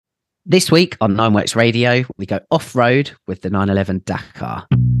This week on Nineworks Radio, we go off-road with the 911 Dakar.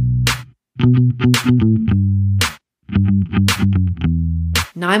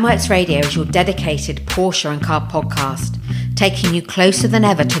 Nineworks Radio is your dedicated Porsche and car podcast, taking you closer than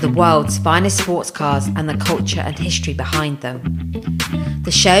ever to the world's finest sports cars and the culture and history behind them.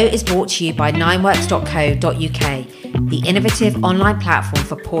 The show is brought to you by nineworks.co.uk, the innovative online platform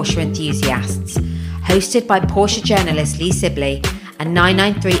for Porsche enthusiasts, hosted by Porsche journalist Lee Sibley and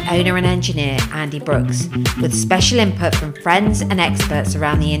 993 owner and engineer Andy Brooks, with special input from friends and experts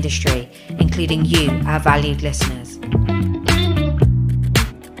around the industry, including you, our valued listeners.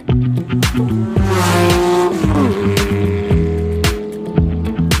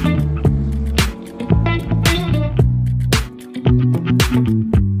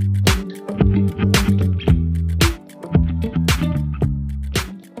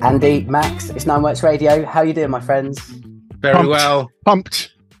 Andy, Max, it's Nineworks Radio. How are you doing, my friends? Very well. Pumped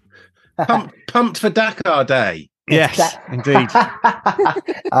Pumped for Dakar Day. Yes, indeed.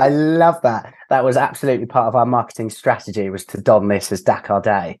 I love that. That was absolutely part of our marketing strategy, was to don this as Dakar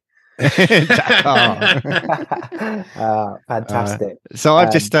Day. Dakar. Fantastic. So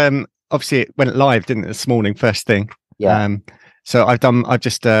I've just obviously it went live, didn't it, this morning, first thing. Yeah. So I've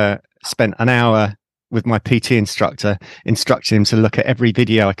just spent an hour with my PT instructor, instructing him to look at every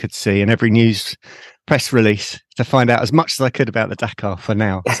video I could see and every news press release to find out as much as I could about the Dakar for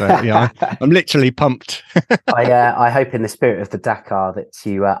now. So yeah, I'm literally pumped. I hope in the spirit of the Dakar that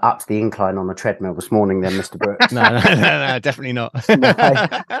you upped the incline on the treadmill this morning then, Mr. Brooks. No, definitely not.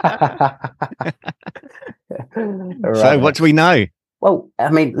 Right. So what do we know? Well,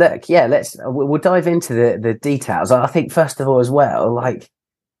 I mean, look, yeah, we'll dive into the details. I think first of all as well, like,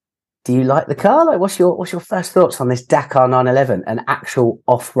 do you like the car? Like, what's your first thoughts on this Dakar 911, an actual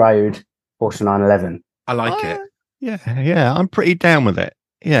off-road Porsche 911? I like it. Yeah, I'm pretty down with it.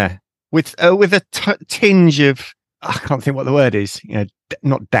 Yeah, with a tinge of, I can't think what the word is. You know,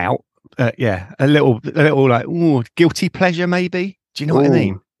 not doubt. Yeah, a little like, ooh, guilty pleasure maybe. Do you know what I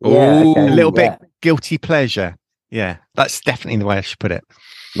mean? Yeah, okay, a little bit guilty pleasure. Yeah, that's definitely the way I should put it.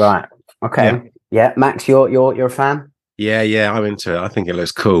 Right. Okay. Yeah, Max, you're a fan? Yeah, I'm into it. I think it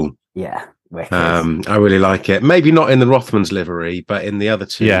looks cool. Yeah. I really like it. Maybe not in the Rothmans livery, but in the other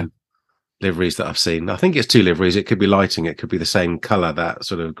two liveries that I've seen. I think it's two liveries. It could be lighting. It could be the same colour, that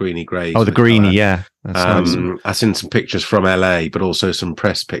sort of greeny grey. Oh, the greeny, colour. Yeah. That's nice. I've seen some pictures from LA, but also some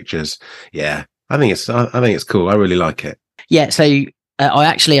press pictures. Yeah, I think it's cool. I really like it. Yeah. So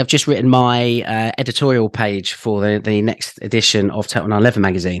I've just written my editorial page for the next edition of Total 911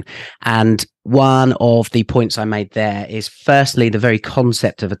 magazine. And one of the points I made there is, firstly, the very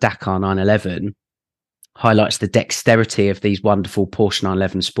concept of a Dakar 911 highlights the dexterity of these wonderful Porsche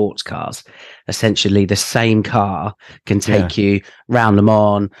 911 sports cars. Essentially, the same car can take you round Le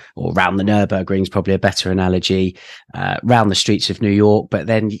Mans, or round the Nürburgring is probably a better analogy, round the streets of New York, but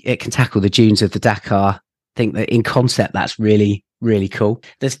then it can tackle the dunes of the Dakar. I think that in concept, that's really, really cool.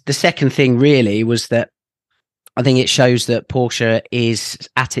 The second thing really was that I think it shows that Porsche is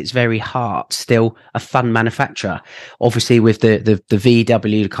at its very heart still a fun manufacturer. Obviously, with the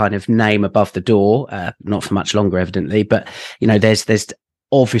VW kind of name above the door, not for much longer, evidently. But you know, there's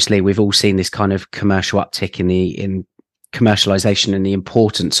obviously, we've all seen this kind of commercial uptick in commercialization and the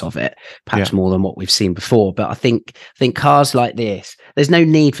importance of it, perhaps more than what we've seen before. But I think cars like this, there's no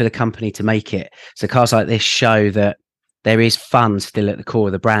need for the company to make it. So cars like this show that there is fun still at the core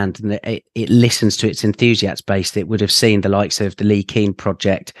of the brand, and it listens to its enthusiast base. It would have seen the likes of the Lee Keen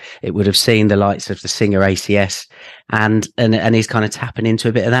project. It would have seen the likes of the Singer ACS, and he's kind of tapping into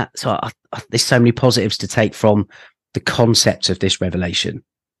a bit of that. So there's so many positives to take from the concept of this revelation.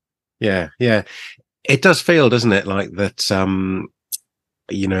 Yeah. It does feel, doesn't it, like that,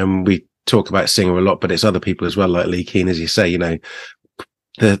 you know, we talk about Singer a lot, but it's other people as well, like Lee Keen, as you say, you know,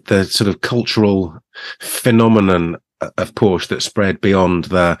 the sort of cultural phenomenon of Porsche that spread beyond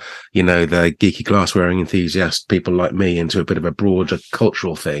the geeky glass wearing enthusiast people like me into a bit of a broader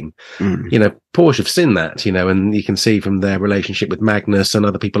cultural thing. You know, Porsche have seen that, you know, and you can see from their relationship with Magnus and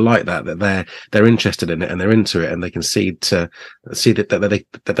other people like that they're interested in it and they're into it, and they can see that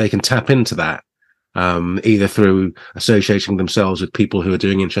they can tap into that, either through associating themselves with people who are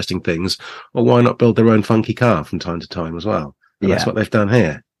doing interesting things, or why not build their own funky car from time to time as well. And that's what they've done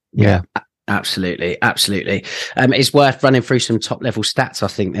here. Yeah. Absolutely. It's worth running through some top level stats, I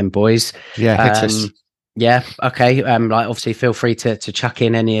think, then, boys. Yeah, hit us. Yeah. Okay. Like, obviously, feel free to chuck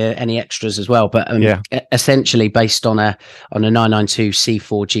in any extras as well. But essentially, based on a 992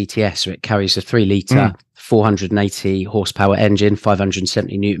 C4 GTS, so it carries a 3-litre, 480 horsepower engine,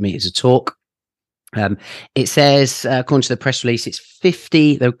 570 newton meters of torque. It says, according to the press release,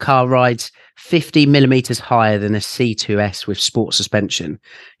 the car rides 50 millimeters higher than a C2S with sport suspension.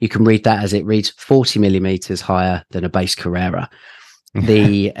 You can read that as it reads 40 millimeters higher than a base Carrera.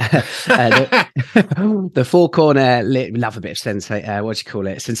 The four corner love a bit of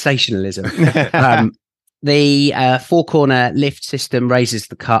sensationalism. The four corner lift system raises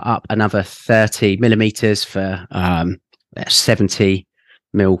the car up another 30 millimeters for 70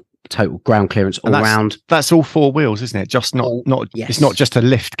 mil total ground clearance all round. That's all four wheels, isn't it? Just not yes. It's not just a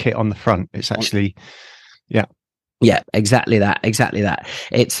lift kit on the front. It's actually Yeah, exactly that.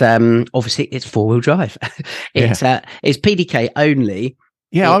 It's obviously it's four-wheel drive. It's PDK only.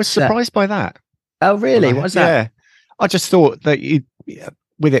 Yeah, I was surprised by that. Oh, really? What was that? Yeah, I just thought that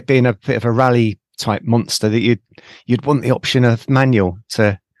with it being a bit of a rally type monster, that you'd want the option of manual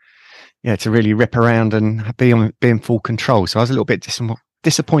to really rip around and be in full control. So I was a little bit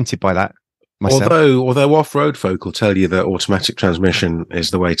disappointed by that myself. Although off-road folk will tell you that automatic transmission is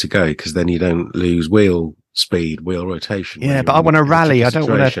the way to go, because then you don't lose wheel speed, wheel rotation. Yeah, but I want to rally. I don't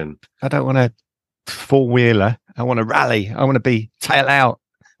want a four-wheeler. I want to rally. I want to be tail out.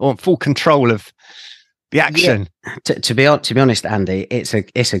 I want full control of the action. Yeah. To be honest, Andy, it's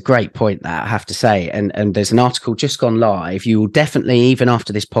a great point, that I have to say. And there's an article just gone live. You will definitely, even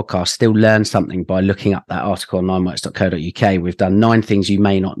after this podcast, still learn something by looking up that article on nineworks.co.uk. We've done 9 things you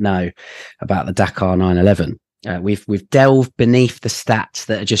may not know about the Dakar 911. We've delved beneath the stats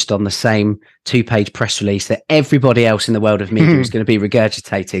that are just on the same 2-page press release that everybody else in the world of media is going to be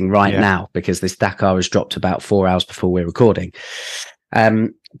regurgitating right now, because this Dakar has dropped about 4 hours before we're recording.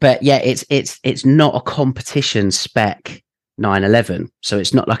 But yeah, it's not a competition spec 911, so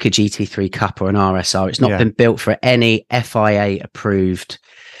it's not like a GT3 Cup or an RSR. It's not been built for any FIA approved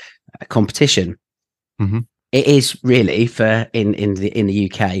competition. Mm-hmm. It is really for in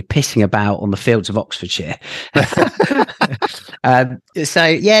the UK pissing about on the fields of Oxfordshire. So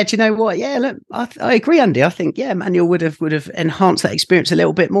yeah, do you know what? Yeah, look, I agree, Andy. I think manual would have enhanced that experience a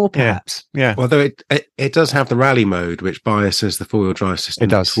little bit more, perhaps. Yeah. Although it does have the rally mode, which biases the 4-wheel drive system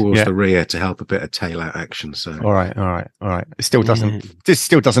towards the rear to help a bit of tail out action. So all right. It still doesn't. This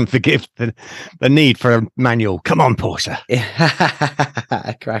still doesn't forgive the need for a manual. Come on, Porsche.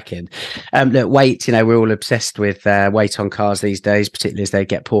 Cracking. Look, weight. You know, we're all obsessed with weight on cars these days, particularly as they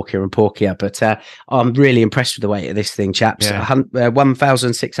get porkier and porkier. But I'm really impressed with the weight of this thing, chaps.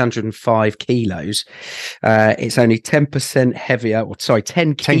 1,605 kilos. It's only 10% heavier.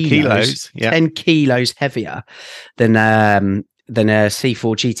 10 kilos. 10 kilos heavier than a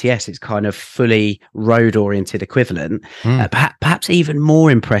C4 GTS. It's kind of fully road-oriented equivalent. Perhaps even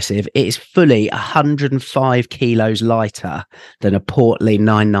more impressive, it is fully 105 kilos lighter than a Portly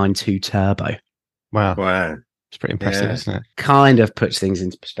 992 Turbo. Wow. It's pretty impressive, isn't it? Kind of puts things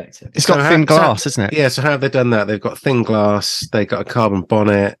into perspective. It's got thin glass, isn't it? Yeah, so how have they done that? They've got thin glass, they've got a carbon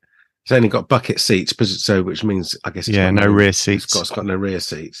bonnet, it's only got bucket seats, which means, I guess, no rear seats. It's got no rear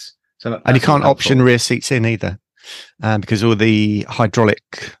seats. So and you can't option rear seats in either, because all the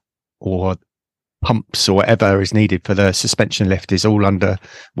hydraulic or pumps or whatever is needed for the suspension lift is all under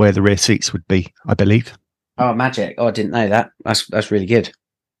where the rear seats would be, I believe. Oh, magic. Oh, I didn't know that. That's really good.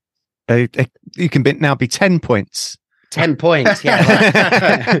 You can now be 10 points. 10 points,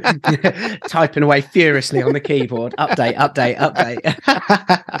 yeah. Typing away furiously on the keyboard. Update.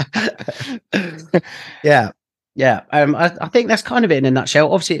 Yeah. I think that's kind of it in a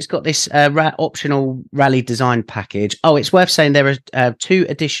nutshell. Obviously, it's got this optional rally design package. Oh, it's worth saying there are 2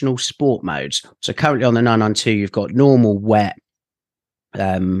 additional sport modes. So currently on the 992, you've got normal, wet,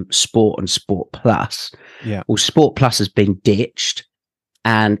 sport, and sport plus. Yeah. Well, sport plus has been ditched,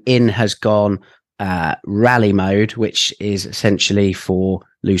 and in has gone rally mode, which is essentially for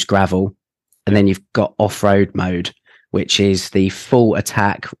loose gravel. And then you've got off-road mode, which is the full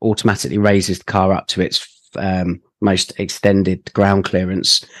attack, automatically raises the car up to its most extended ground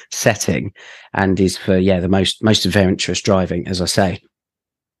clearance setting, and is for the most adventurous driving, as I say.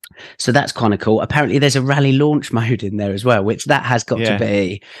 So that's kind of cool. Apparently there's a rally launch mode in there as well, which that has got to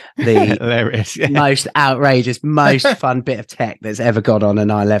be the most outrageous, most fun bit of tech that's ever gone on a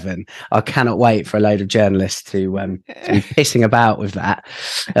 911. I cannot wait for a load of journalists to be pissing about with that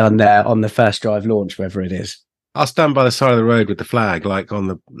on the first drive launch, wherever it is. I'll stand by the side of the road with the flag, like on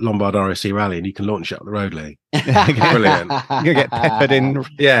the Lombard RSC rally, and you can launch it up the road, Lee. Brilliant. You get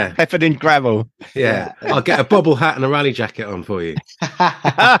peppered in gravel. Yeah. I'll get a bobble hat and a rally jacket on for you.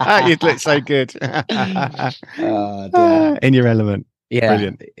 You'd look so good. Oh, dear. In your element. Yeah.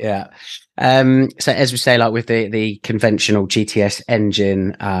 Brilliant. Yeah. So as we say, like with the conventional GTS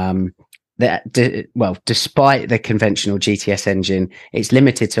engine, despite the conventional GTS engine, it's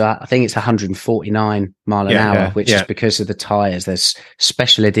limited to, I think it's 149 mile an hour, which is because of the tyres. There's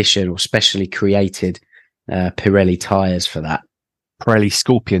special edition or specially created Pirelli tyres for that. Pirelli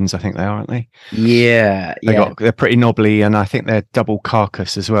Scorpions, I think they are, aren't they? Yeah, they're pretty knobbly, and I think they're double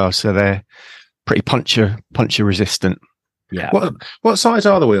carcass as well, so they're pretty puncture resistant. Yeah. What size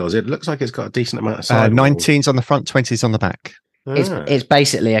are the wheels? It looks like it's got a decent amount of size. 19s on the front, 20s on the back. It's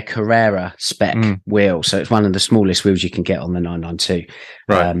basically a Carrera spec wheel, so it's one of the smallest wheels you can get on the 992,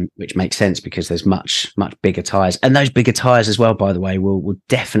 right? Which makes sense because there's much bigger tires, and those bigger tires as well, by the way, will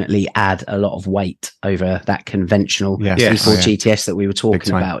definitely add a lot of weight over that conventional C4 GTS that we were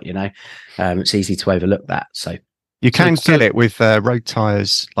talking about. You know, it's easy to overlook that. So you can get it with road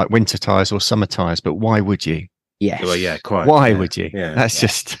tires, like winter tires or summer tires, but why would you? Yes. Well, yeah, quite. Why would you? Yeah, that's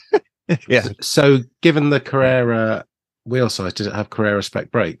just So, given the Carrera wheel size, does it have Carrera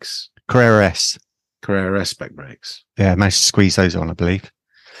spec brakes? Carrera S spec brakes. Yeah, managed to squeeze those on, I believe.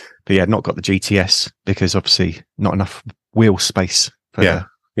 But yeah, not got the GTS because obviously not enough wheel space for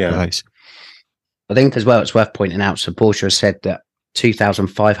those. I think as well, it's worth pointing out. So Porsche has said that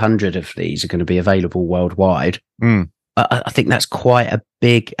 2,500 of these are going to be available worldwide. I think that's quite a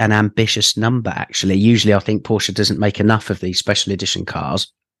big and ambitious number, actually. Usually I think Porsche doesn't make enough of these special edition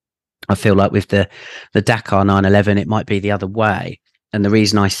cars. I feel like with the Dakar 911, it might be the other way. And the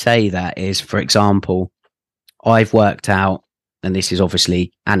reason I say that is, for example, I've worked out, and this is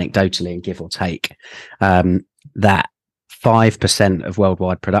obviously anecdotally and give or take, that 5% of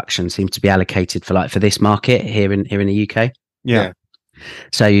worldwide production seems to be allocated for this market here in the UK. Yeah.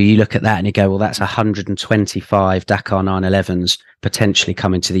 So you look at that and you go, well, that's 125 Dakar 911s potentially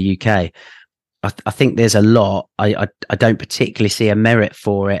coming to the UK. I think there's a lot. I don't particularly see a merit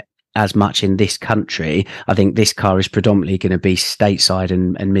for it as much in this country. I think this car is predominantly going to be stateside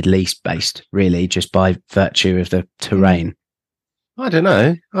and Middle East based, really, just by virtue of the terrain. I don't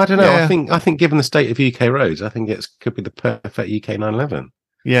know. Yeah. I think given the state of UK roads, I think it could be the perfect UK 911.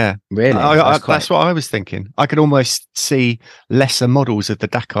 Yeah, really. That's what I was thinking. I could almost see lesser models of the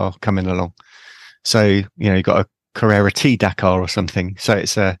Dakar coming along. So you've got a Carrera T Dakar or something. So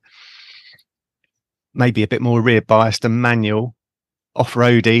it's maybe a bit more rear biased and manual,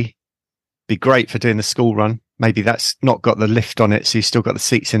 off-roady. Be great for doing the school run. Maybe that's not got the lift on it, so you've still got the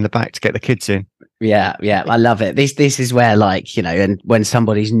seats in the back to get the kids in. Yeah, I love it. This is where, and when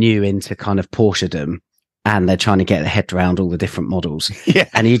somebody's new into kind of Porschedom and they're trying to get their head around all the different models,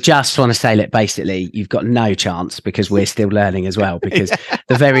 and you just want to say, look, basically, you've got no chance because we're still learning as well. Because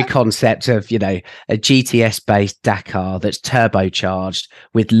the very concept of a GTS-based Dakar that's turbocharged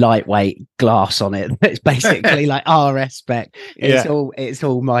with lightweight glass on it, it's basically like RS spec. It's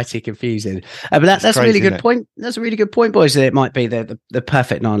all mighty confusing. But that's crazy, a really good point. That's a really good point, boys. That it might be the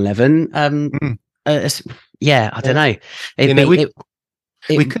perfect 911. I don't know.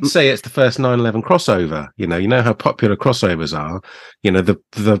 We could say it's the first 911 crossover. You know how popular crossovers are.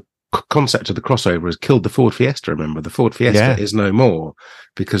 The concept of the crossover has killed the Ford Fiesta. Remember, the Ford Fiesta is no more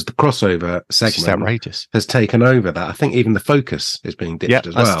because the crossover segment has taken over that. I think even the Focus is being ditched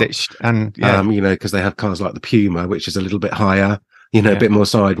as well. Ditched, and because they have cars like the Puma, which is a little bit higher, a bit more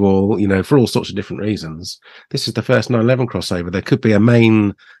sidewall, for all sorts of different reasons. This is the first 911 crossover. There could be a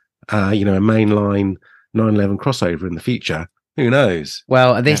mainline 911 crossover in the future. Who knows?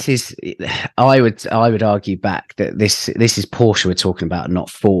 Well, this is. I would argue back that this is Porsche we're talking about, not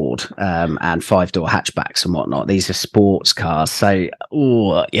Ford, and 5-door hatchbacks and whatnot. These are sports cars, so I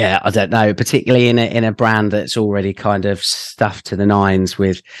don't know. Particularly in a brand that's already kind of stuffed to the nines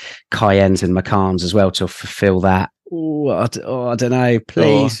with Cayennes and Macans as well to fulfil that. I don't know.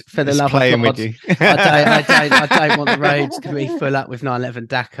 Please, for the love of God, with you. I don't want the roads to be full up with 911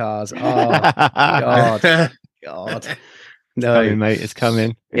 Dakars. Oh God. No, coming, mate, it's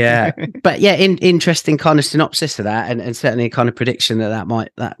coming. Yeah, but interesting kind of synopsis of that, and certainly a kind of prediction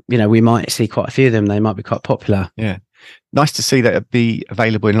that we might see quite a few of them. They might be quite popular. Yeah, nice to see that it'd be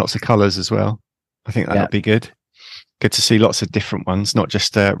available in lots of colours as well. I think that'd be good. Good to see lots of different ones, not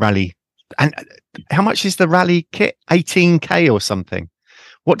just rally. And how much is the rally kit? 18K or something?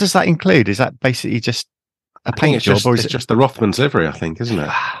 What does that include? Is that basically just a paint job, or is it just the Rothmans livery? I think, isn't it?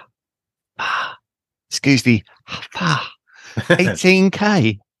 Excuse me.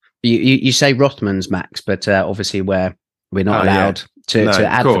 18K. You say Rothmans, Max, but obviously we're not allowed to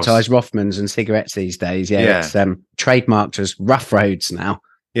advertise Rothmans and cigarettes these days. It's trademarked as Rough Roads now.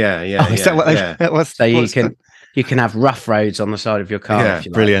 Is that what that was? So you can have Rough Roads on the side of your car. Yeah, if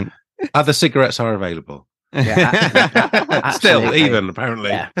you brilliant. Other cigarettes are available. Yeah, still, even apparently.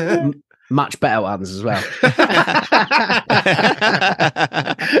 Yeah. much better ones as well.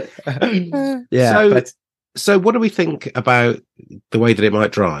 Yeah. So what do we think about the way that it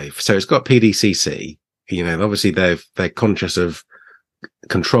might drive? So it's got PDCC. Obviously they're conscious of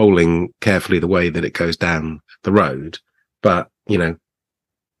controlling carefully the way that it goes down the road, but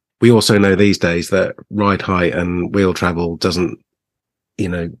we also know these days that ride height and wheel travel doesn't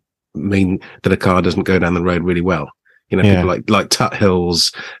mean that a car doesn't go down the road really well. People like Tut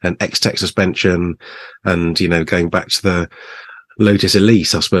Hills and X-Tech suspension, and going back to the Lotus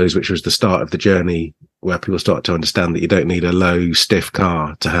Elise, I suppose, which was the start of the journey where people start to understand that you don't need a low, stiff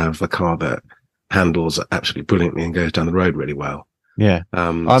car to have a car that handles absolutely brilliantly and goes down the road really well. Yeah.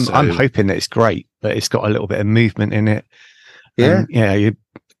 I'm hoping that it's great, that it's got a little bit of movement in it. Yeah. You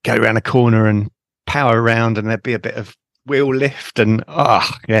go around a corner and power around and there'd be a bit of wheel lift and I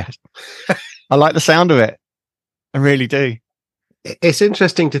like the sound of it. I really do. It's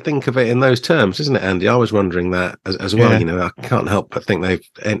interesting to think of it in those terms, isn't it, Andy? I was wondering that as well. I can't help but think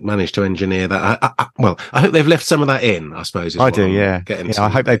they've managed to engineer that. I hope they've left some of that in, I suppose. I do, yeah. I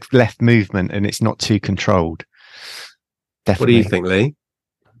hope they've left movement and it's not too controlled. Definitely. What do you think, Lee?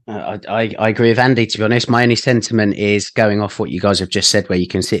 I agree with Andy, to be honest. My only sentiment is going off what you guys have just said, where you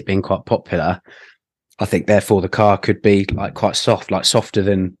can see it being quite popular. I think, therefore, the car could be quite soft, softer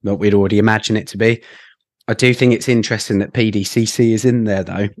than what we'd already imagine it to be. I do think it's interesting that PDCC is in there,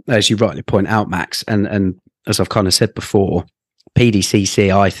 though, as you rightly point out, Max. And as I've kind of said before,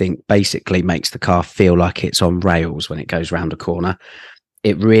 PDCC, I think, basically makes the car feel like it's on rails when it goes round a corner.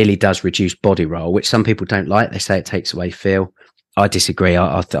 It really does reduce body roll, which some people don't like. They say it takes away feel. I disagree.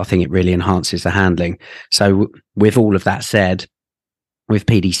 I think it really enhances the handling. So with all of that said, with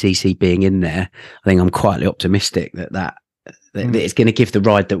PDCC being in there, I think I'm quietly optimistic that it's going to give the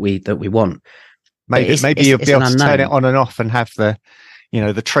ride that we want. Maybe you'll be able to turn it on and off and have the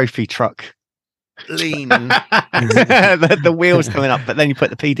trophy truck lean and the wheels coming up, but then you put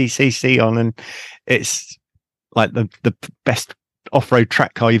the PDCC on and it's like the best off-road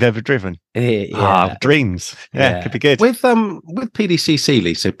track car you've ever driven. Dreams. Yeah, could be good. With PDCC,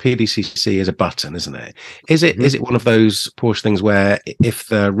 Lee, so PDCC is a button, isn't it? Is it one of those Porsche things where if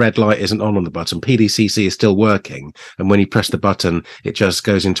the red light isn't on the button, PDCC is still working, and when you press the button, it just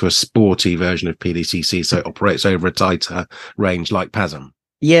goes into a sporty version of PDCC, so it operates over a tighter range like PASM?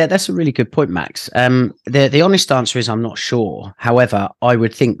 Yeah, that's a really good point, Max. The honest answer is I'm not sure. However, I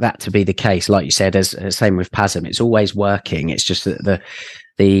would think that to be the case. Like you said, as same with PASM, it's always working. It's just that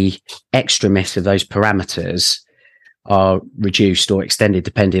the extraness of those parameters are reduced or extended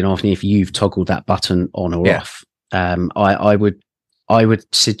depending on if you've toggled that button on or off. I would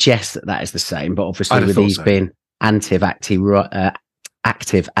suggest that is the same, but obviously with these being active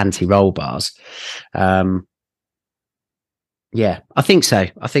anti-roll bars. Yeah, I think so.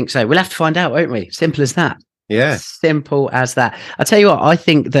 We'll have to find out, won't we? Simple as that. Yeah. Simple as that. I'll tell you what, I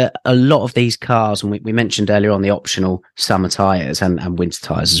think that a lot of these cars, and we mentioned earlier on the optional summer tyres and winter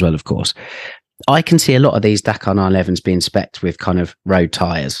tyres as well, of course. I can see a lot of these Dakar 911s being spec'd with kind of road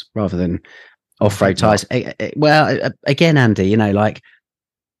tyres rather than off-road tyres. Well, again, Andy, like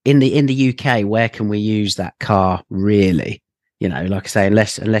in the UK, where can we use that car really? Like I say,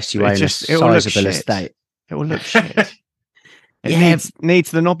 unless you own a sizable estate. It will look shit. It needs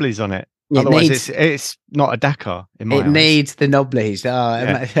the knobblies on it. Otherwise, it's not a Dakar. It needs the knobblies.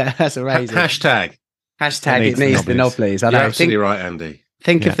 That's amazing. Hashtag it needs the knobblies. You're absolutely right, Andy.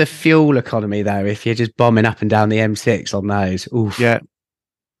 Think of the fuel economy, though, if you're just bombing up and down the M6 on those. Oof. Yeah.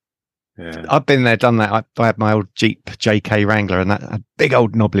 I've been there, done that. I had my old Jeep JK Wrangler, and that had big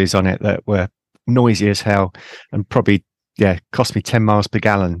old knobblies on it that were noisy as hell, and probably cost me 10 miles per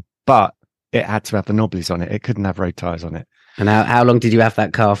gallon. But it had to have the knobblies on it. It couldn't have road tyres on it. And how long did you have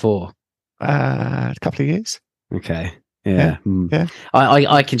that car for? A couple of years. Okay. Yeah.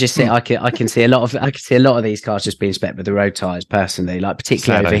 I can just see I can see a lot of these cars just being spec'd with the road tyres personally, like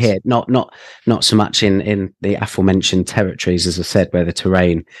particularly over here. Not so much in the aforementioned territories, as I said, where the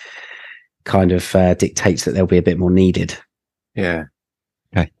terrain kind of dictates that they'll be a bit more needed. Yeah.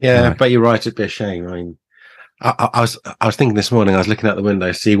 Okay. Yeah, right. But you're right, it'd be a shame. I mean, I was thinking this morning, I was looking out the window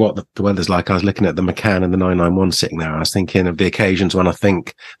to see what the weather's like. I was looking at the Macan and the 991 sitting there. I was thinking of the occasions when I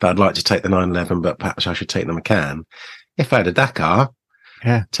think that I'd like to take the 911, but perhaps I should take the Macan. If I had a Dakar,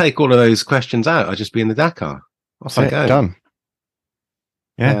 take all of those questions out. I'd just be in the Dakar. Off I go. Done.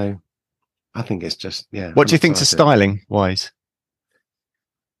 Yeah. So, I think it's just, What do you think to styling wise?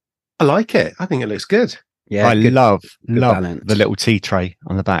 I like it. I think it looks good. Yeah. I love the little T tray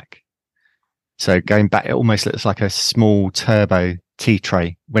on the back. So going back, it almost looks like a small turbo T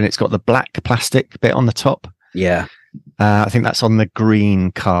tray when it's got the black plastic bit on the top. Yeah. I think that's on the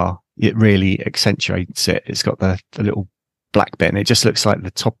green car. it really accentuates it. It's got the little black bit, and it just looks like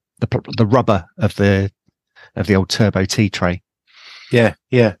the rubber of the old Turbo T tray. Yeah.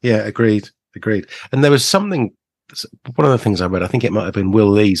 Agreed. And there was something. One of the things I read, I think it might have been Will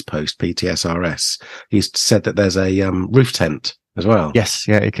Lee's post PTSRS. He said that there's a roof tent as well. Yes,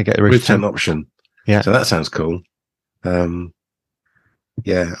 yeah, you can get a roof tent option. Yeah, so that sounds cool.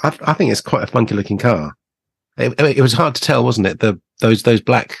 Yeah, I think it's quite a funky looking car. It was hard to tell, wasn't it? Those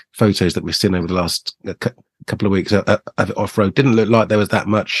black photos that we've seen over the last couple of weeks of off road didn't look like there was that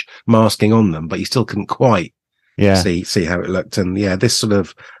much masking on them, but you still couldn't quite see how it looked. And yeah, this sort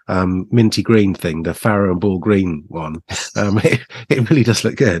of minty green thing, the Farrow and Ball green one, it really does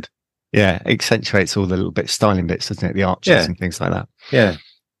look good. Yeah, it accentuates all the little styling bits, doesn't it? The arches and things like that.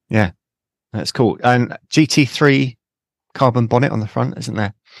 Yeah, that's cool. And GT3 carbon bonnet on the front, isn't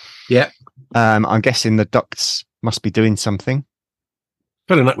there? Yeah. I'm guessing the ducts must be doing something.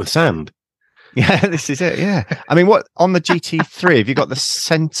 Filling up with sand. Yeah, this is it. Yeah. I mean, what on the GT3, have you got the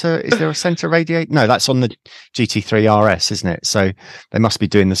center? Is there a center radiator? No, that's on the GT3 RS, isn't it? So they must be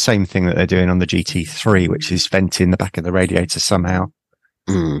doing the same thing that they're doing on the GT3, which is venting the back of the radiator somehow.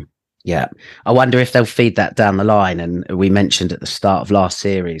 Yeah. I wonder if they'll feed that down the line. And we mentioned at the start of last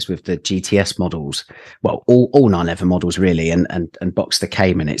series with the GTS models, well, all 911 models really, and Boxster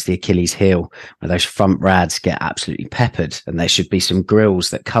Cayman, it's the Achilles heel where those front rads get absolutely peppered, and there should be some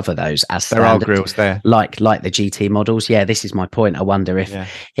grills that cover those as standard. There are grills there. Like the GT models. Yeah, this is my point. I wonder if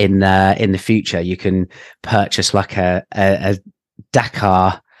in the future you can purchase like a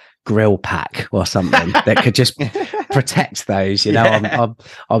Dakar grill pack or something that could just protect those, you know.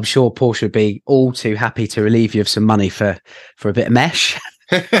 I'm sure Porsche would be all too happy to relieve you of some money for a bit of mesh.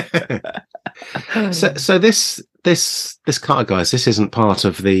 so this car, guys, this isn't part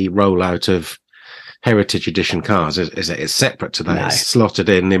of the rollout of Heritage Edition cars, is it? It's separate to that. No. It's slotted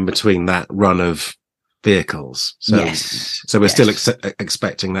in between that run of vehicles. So, yes. So we're still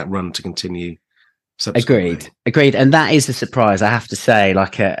expecting that run to continue. Agreed. And that is a surprise, I have to say.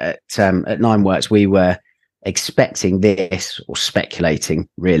 Like at Nineworks, we were expecting this, or speculating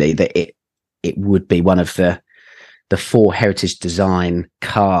really, that it would be one of the 4 heritage design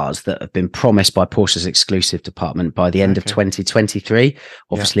cars that have been promised by Porsche's exclusive department by the end of 2023.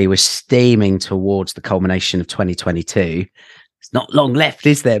 Obviously, we're steaming towards the culmination of 2022. It's not long left,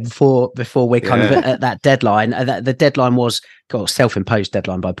 is there, before we're kind of at that deadline. The deadline was, self-imposed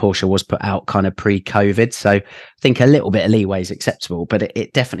deadline by Porsche, was put out kind of pre-COVID. So I think a little bit of leeway is acceptable, but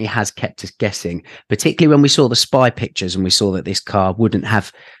it definitely has kept us guessing, particularly when we saw the spy pictures and we saw that this car wouldn't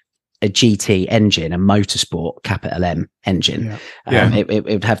have a GT engine, a motorsport capital M engine. It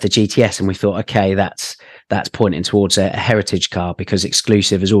would have the GTS, and we thought, okay, that's pointing towards a heritage car, because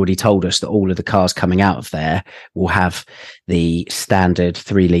exclusive has already told us that all of the cars coming out of there will have the standard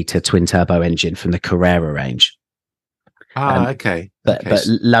 3-litre twin turbo engine from the Carrera range. Okay. But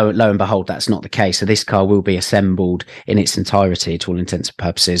lo and behold, that's not the case. So this car will be assembled in its entirety, to all intents and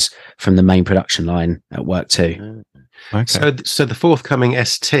purposes, from the main production line at Work 2. Okay. So the forthcoming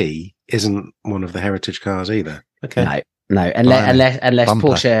ST isn't one of the heritage cars either. Okay. No, unless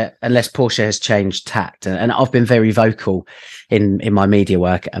Porsche has changed tact, and I've been very vocal in my media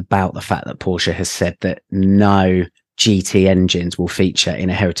work about the fact that Porsche has said that no GT engines will feature in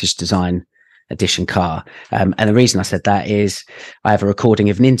a heritage design edition car. And the reason I said that is I have a recording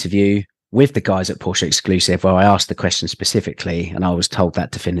of an interview with the guys at Porsche Exclusive where I asked the question specifically, and I was told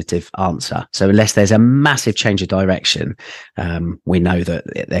that definitive answer. So unless there's a massive change of direction, we know that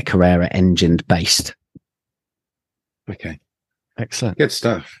they're Carrera engined based. Okay. Excellent. Good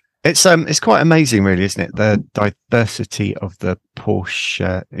stuff. It's quite amazing, really, isn't it? The diversity of the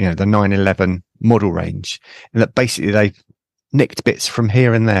Porsche, the 911 model range, and that basically they've nicked bits from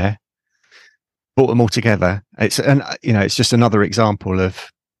here and there, brought them all together. It's just another example of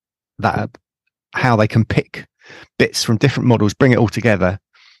that, how they can pick bits from different models, bring it all together,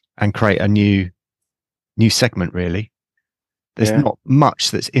 and create a new segment. Really, there's not much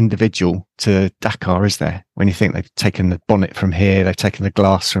that's individual to Dakar, is there? When you think they've taken the bonnet from here, they've taken the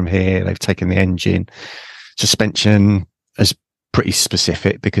glass from here, they've taken the engine, suspension is pretty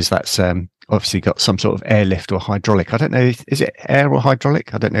specific because that's obviously got some sort of airlift or hydraulic. I don't know, is it air or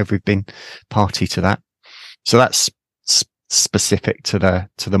hydraulic? I don't know if we've been party to that. So that's specific to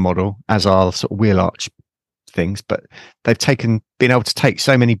the model, as are sort of wheel arch things. But they've been able to take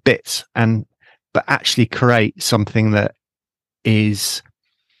so many bits but actually create something that feels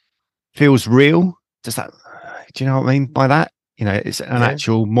real. Do you know what I mean by that? It's an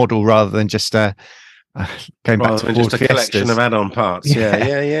actual model rather than just going back to Ford just a Fiestas. collection of add-on parts. Yeah.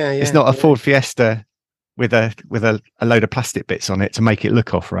 It's not a Ford Fiesta with a load of plastic bits on it to make it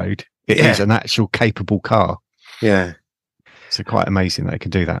look off road. It is an actual capable car. Yeah. So quite amazing that it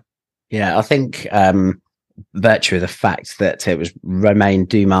can do that. Yeah, I think virtue of the fact that it was Romain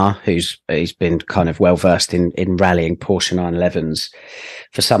Dumas he's been kind of well versed in rallying Porsche 911s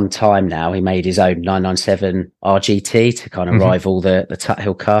for some time now. He made his own 997 RGT to kind of rival the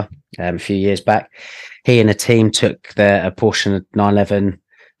Tuthill car a few years back. He and a team took a Porsche 911.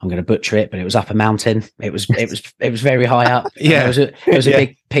 I'm going to butcher it, but it was up a mountain. It was very high up. Yeah, it was a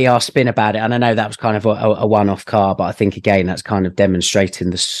big PR spin about it, and I know that was kind of a one-off car, but I think again that's kind of demonstrating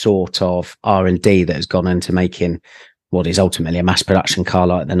the sort of R&D that has gone into making what is ultimately a mass production car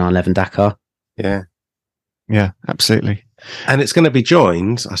like the 911 Dakar. Yeah, absolutely. And it's going to be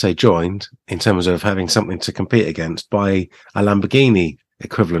joined. I say joined in terms of having something to compete against by a Lamborghini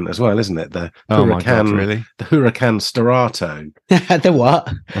equivalent as well, isn't it? The Huracan, my God, really? The Huracan Starato. The what?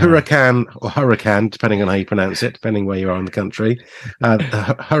 Huracan or Huracan, depending on how you pronounce it, depending where you are in the country. The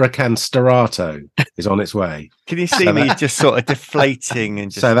Huracan Starato is on its way. Can you see me just sort of deflating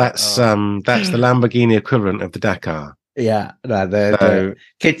and just? So that's the Lamborghini equivalent of the Dakar. Yeah, no.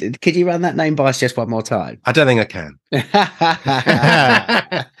 Could you run that name by us just one more time? I don't think I can.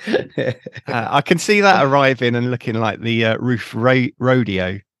 I can see that arriving and looking like the Roof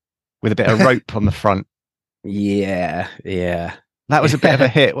Rodeo with a bit of rope on the front. Yeah. That was a bit of a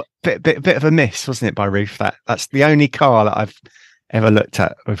hit, bit of a miss, wasn't it, by Roof? That's the only car that I've ever looked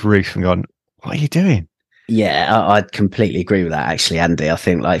at with Roof and gone, what are you doing? Yeah, I'd completely agree with that, actually, Andy. I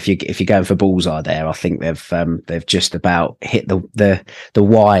think like if you're going for bullseye there, I think they've just about hit the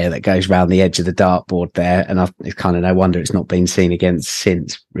wire that goes around the edge of the dartboard there, and it's kind of no wonder it's not been seen again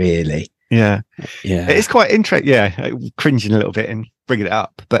since, really. Yeah, it's quite interesting. Yeah, cringing a little bit and bringing it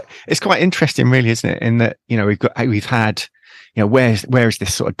up, but it's quite interesting, really, isn't it? In that we've had. Where is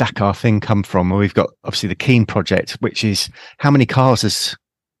this sort of Dakar thing come from? Well, we've got obviously the Keen project, which is how many cars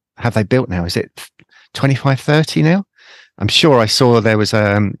have they built now? Is it 25, 30 now? I'm sure I saw there was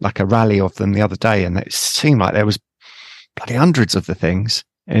like a rally of them the other day, and it seemed like there was bloody hundreds of the things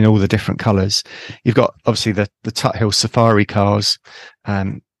in all the different colours. You've got obviously the Tuthill Safari cars,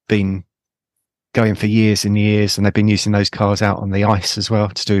 been going for years and years, and they've been using those cars out on the ice as well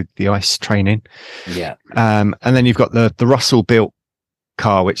to do the ice training. Yeah. And then you've got the Russell built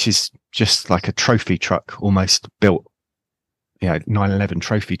car, which is just like a trophy truck almost built. 911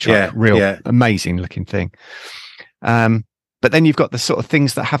 trophy truck, amazing looking thing. But then you've got the sort of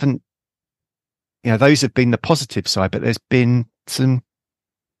things that haven't, those have been the positive side, but there's been some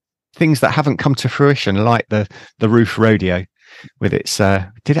things that haven't come to fruition, like the Roof Rodeo with its,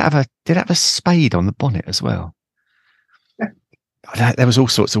 did it have a spade on the bonnet as well? There was all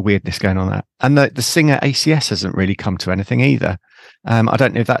sorts of weirdness going on there. And the Singer ACS hasn't really come to anything either. I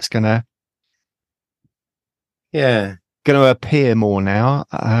don't know if that's going to appear more now,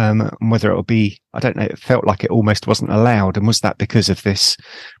 whether it'll be, I don't know, it felt like it almost wasn't allowed. And was that because of this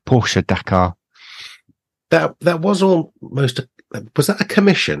Porsche Dakar? That was almost, was that a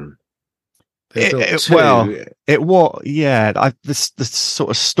commission? It was, yeah. The sort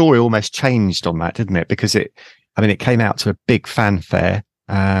of story almost changed on that, didn't it? Because it came out to a big fanfare.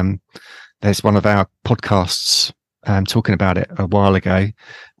 There's one of our podcasts talking about it a while ago.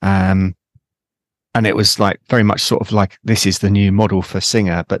 And it was like very much sort of like, this is the new model for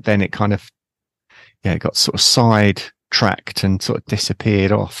Singer, but then it kind of, it got sort of sidetracked and sort of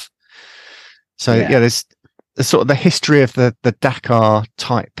disappeared off. So there's sort of the history of the Dakar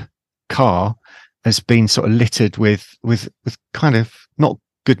type car has been sort of littered with kind of not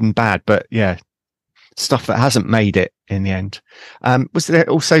good and bad, but stuff that hasn't made it in the end. Was there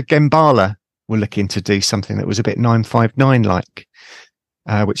also Gembala were looking to do something that was a bit 959 like,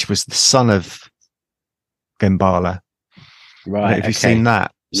 which was the son of Gembala. Right. Have you seen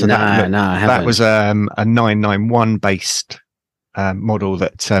that? So no, I haven't. That was a 991 based model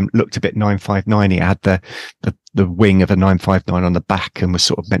that looked a bit 959. It had the wing of a 959 on the back and was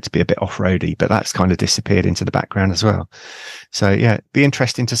sort of meant to be a bit off-roady, but that's kind of disappeared into the background as well. So it'd be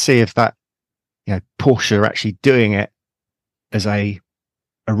interesting to see if that, Porsche are actually doing it as a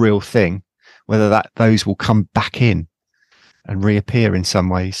real thing, whether those will come back in and reappear in some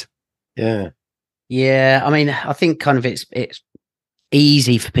ways. Yeah, I mean, I think kind of it's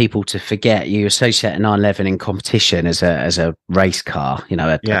easy for people to forget. You associate a 911 in competition as a race car,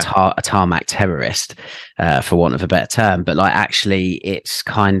 a tarmac terrorist, for want of a better term. But like actually, it's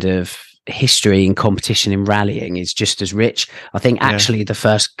kind of history in competition in rallying is just as rich. I think actually the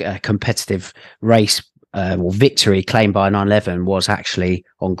first competitive race or victory claimed by a 911 was actually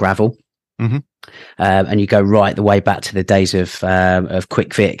on gravel. Mhm. And you go right the way back to the days of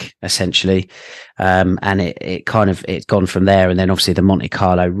Quick Vic, essentially, and it's gone from there. And then obviously the Monte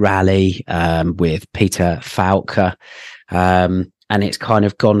Carlo Rally with Peter Falker, and it's kind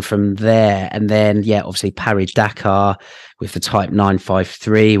of gone from there. And then obviously Paris Dakar with the Type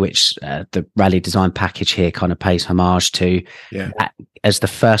 953, which the rally design package here kind of pays homage to. Yeah. That, as the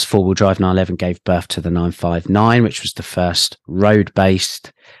first four-wheel drive 911 gave birth to the 959, which was the first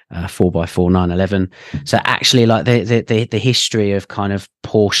road-based 4x4 911. So actually, like the history of kind of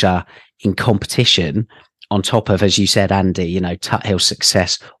Porsche in competition, on top of, as you said, Andy, you know, Tut Hill's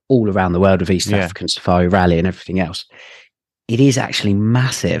success all around the world of East African Safari Rally and everything else, it is actually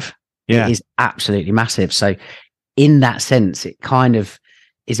massive. Yeah. It is absolutely massive. So in that sense, it kind of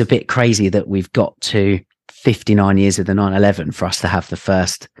is a bit crazy that we've got to 59 years of the 911 for us to have the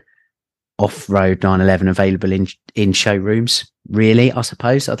first off-road 911 available in showrooms, really, I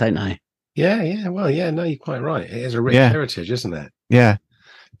suppose. I don't know. Yeah. Well, no, you're quite right. It is a rich heritage, isn't it? Yeah.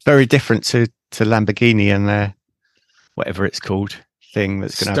 Very different to Lamborghini and their whatever it's called thing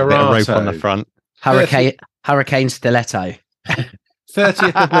that's going to have a bit of rope on the front. Hurricane Stiletto.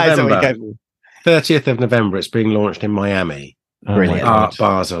 30th of November. 30th of November. It's being launched in Miami. Brilliant. Art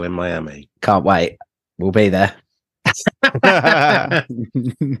Basel in Miami. Can't wait. We'll be there. I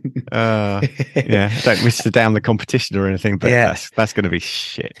don't wish to down the competition or anything, but that's going to be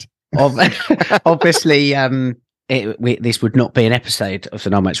shit. Obviously, this would not be an episode of the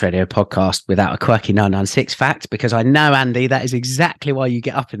Nine Mites Radio podcast without a quirky 996 fact, because I know, Andy, that is exactly why you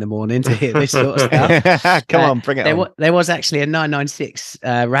get up in the morning to hear this sort of stuff. Come on, bring it on. There was actually a 996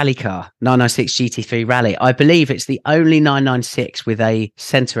 rally car, 996 GT3 Rally. I believe it's the only 996 with a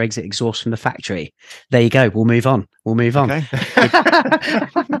centre exit exhaust from the factory. There you go. We'll move on. Okay.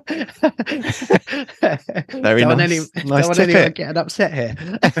 Very nice. Nice anyone getting upset here.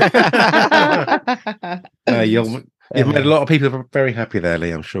 You've made a lot of people very happy there,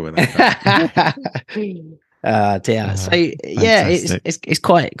 Lee. I'm sure with that. Dear. So it's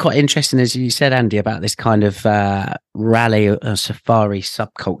quite interesting, as you said, Andy, about this kind of rally safari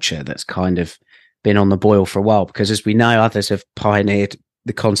subculture that's kind of been on the boil for a while, because as we know, others have pioneered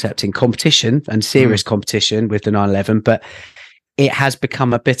the concept in competition and serious competition with the 911, but it has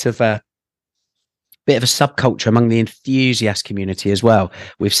become a bit of a subculture among the enthusiast community as well.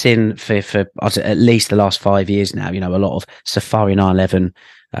 We've seen for at least the last 5 years now, you know, a lot of Safari 911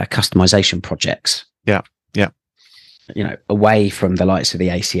 customization projects. Yeah. You know, away from the likes of the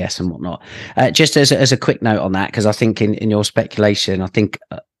ACS and whatnot. Just as a quick note on that, because I think in your speculation, I think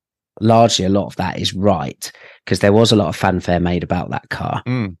largely a lot of that is right, because there was a lot of fanfare made about that car.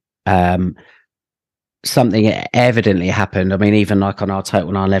 Something evidently happened. I mean, even like on our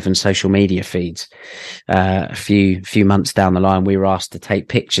Total 911 social media feeds, a few months down the line, we were asked to take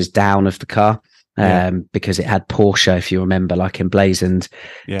pictures down of the car because it had Porsche, if you remember, like emblazoned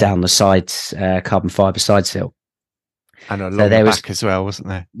down the sides, carbon fiber side sill. And along the back as well, wasn't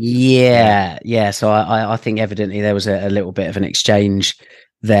there? Yeah. So I think evidently there was a little bit of an exchange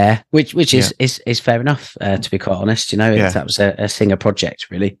there, which is fair enough, to be quite honest. You know, that was a Singer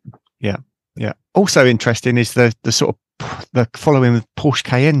project, really. Yeah. Also interesting is the sort of the following with Porsche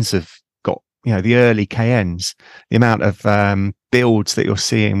Cayennes have got, you know, the early Cayennes, the amount of builds that you're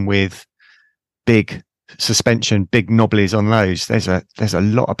seeing with big suspension, big knobblies on those. There's a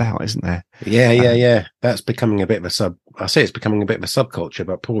lot about, isn't there? Yeah. That's becoming a bit of it's becoming a bit of a subculture,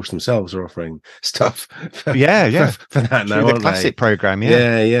 but Porsche themselves are offering stuff for that now, the classic program.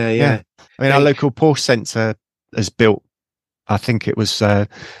 Yeah. I mean, our local Porsche Centre has built, I think it was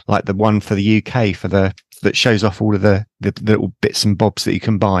like the one for the UK that shows off all of the little bits and bobs that you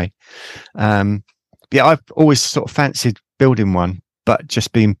can buy. I've always sort of fancied building one, but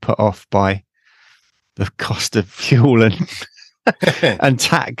just been put off by the cost of fuel and and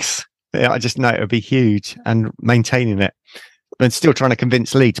tax. I just know it would be huge, and maintaining it. I'm still trying to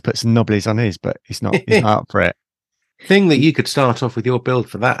convince Lee to put some knobblies on his, but he's not up for it. Thing that you could start off with your build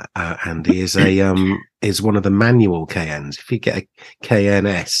for that, Andy, is is one of the manual Cayennes. If you get a Cayenne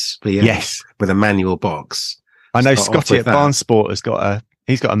S, with a manual box. I know Scotty at Barnsport has got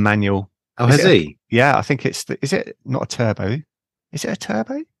a manual. Oh, has he? Yeah, I think is it not a turbo? Is it a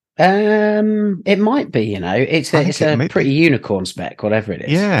turbo? It might be. You know, it's a pretty unicorn spec, whatever it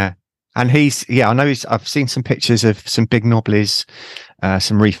is. Yeah, and I know I've seen some pictures of some big knobblies,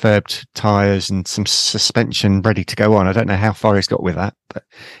 some refurbed tyres and some suspension ready to go on. I don't know how far he's got with that, but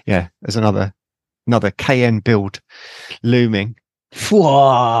yeah, there's another Cayenne build looming.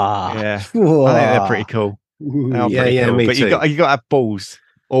 Yeah, I think they're pretty cool. Cool. Me but too. You got to have balls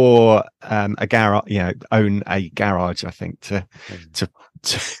or a garage. You know, own a garage. I think to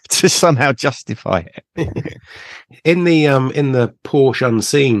to somehow justify it. In the Porsche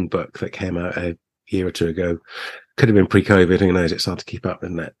Unseen book that came out a year or two ago, could have been pre-COVID, who knows, it's hard to keep up,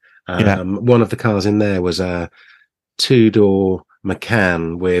 isn't it? One of the cars in there was a 2-door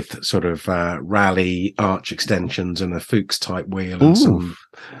Macan with sort of rally arch extensions and a Fuchs type wheel and some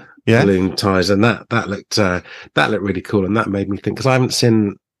balloon tires, and that looked really cool, and that made me think, because I haven't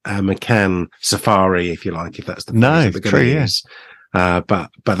seen a Macan Safari, if you like, if that's the no, true, yes. But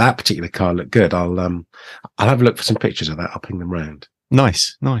that particular car looked good. I'll have a look for some pictures of that. I'll ping them round.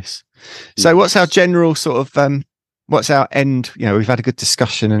 Nice. So what's our general sort of what's our end? We've had a good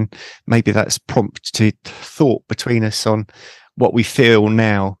discussion, and maybe that's prompted thought between us on what we feel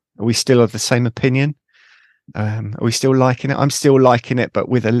now. Are we still of the same opinion? Are we still liking it? I'm still liking it, but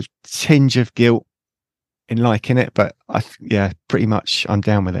with a tinge of guilt in liking it. But pretty much I'm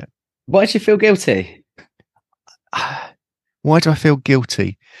down with it. Why do you feel guilty? Why do I feel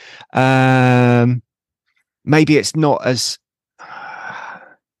guilty? Maybe it's not as...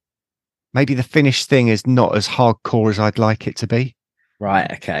 Maybe the finished thing is not as hardcore as I'd like it to be.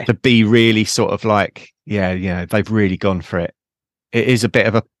 Right, okay. To be really sort of like, they've really gone for it. It is a bit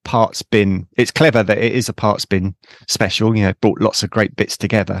of a parts bin. It's clever that it is a parts bin special, brought lots of great bits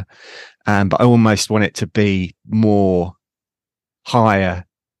together. But I almost want it to be more higher,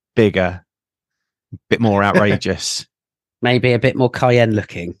 bigger, a bit more outrageous. Maybe a bit more Cayenne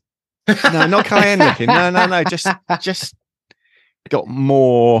looking. No, not Cayenne looking. No. Just got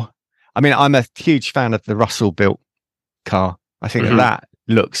more. I mean, I'm a huge fan of the Russell built car. I think that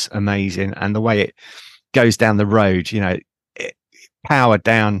looks amazing. And the way it goes down the road, power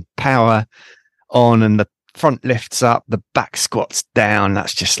down, power on, and the front lifts up, the back squats down.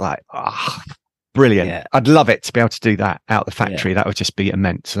 That's just like, brilliant. Yeah. I'd love it to be able to do that out the factory. That would just be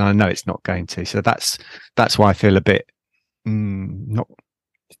immense. And I know it's not going to. So that's why I feel a bit not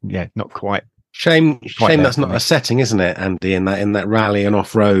quite. Shame that's not a setting, isn't it, Andy? In that rally and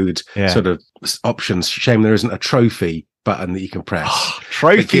off-road sort of options. Shame there isn't a trophy button that you can press.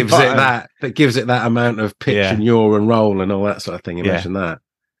 Trophy button. That gives it that amount of pitch and yaw and roll and all that sort of thing. Imagine that.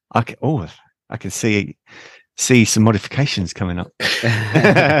 I can see some modifications coming up.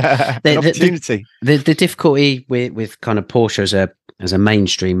 Opportunity. The difficulty with kind of Porsche as a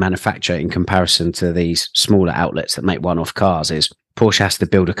mainstream manufacturer in comparison to these smaller outlets that make one-off cars is Porsche has to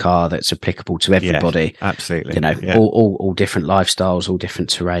build a car that's applicable to everybody. Yeah, absolutely. All different lifestyles, all different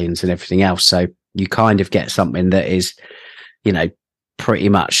terrains and everything else. So you kind of get something that is, pretty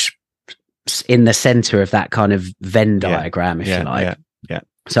much in the center of that kind of Venn diagram, if you like. Yeah.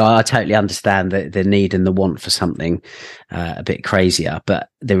 So I totally understand the need and the want for something a bit crazier. But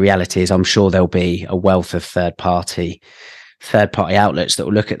the reality is I'm sure there'll be a wealth of third party outlets that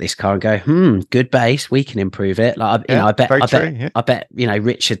will look at this car and go, good base, we can improve it. Like, I bet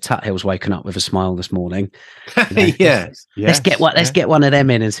Richard Tuthill's woken up with a smile this morning. Let's get one of them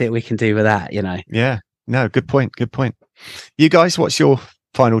in and see what we can do with that. Yeah, no, good point. You guys, what's your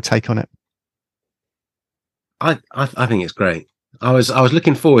final take on it? I think it's great. I was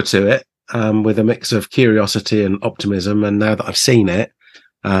looking forward to it with a mix of curiosity and optimism, and now that I've seen it,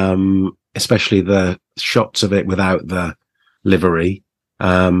 especially the shots of it without the livery,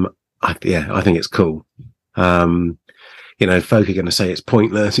 I think it's cool. Folk are going to say it's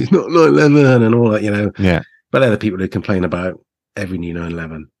pointless, it's not 911 and all that, but they're the people who complain about every new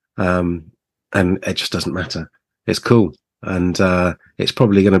 911, and it just doesn't matter. It's cool, and it's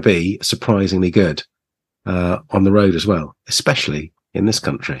probably going to be surprisingly good on the road as well, especially in this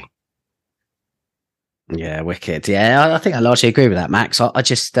country. Yeah, wicked. Yeah, I think I largely agree with that, Max. I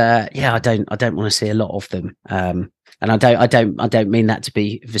just I don't want to see a lot of them. And I don't mean that to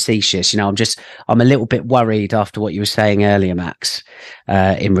be facetious. I'm a little bit worried after what you were saying earlier, Max,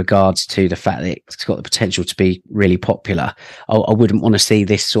 in regards to the fact that it's got the potential to be really popular. I wouldn't want to see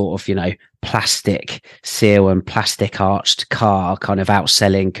this sort of, plastic seal and plastic arched car kind of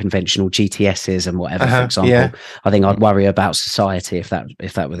outselling conventional GTSs and whatever, for example. Yeah. I think I'd worry about society if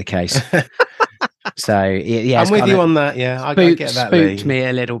that were the case. So I'm with you on that. Yeah, I get that. Spooked me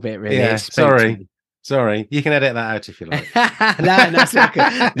a little bit, really. Yeah, sorry. You can edit that out if you like. No, that's not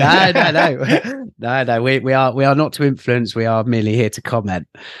good. No. We are not to influence. We are merely here to comment.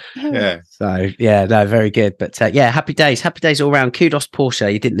 Yeah. So very good. But happy days all round. Kudos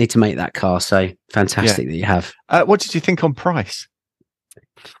Porsche. You didn't need to make that car, so fantastic that you have. What did you think on price?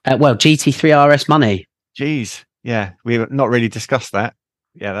 GT3 RS money. Jeez, yeah, we've not really discussed that.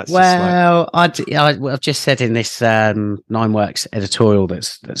 Yeah, that's I've just said in this Nineworks editorial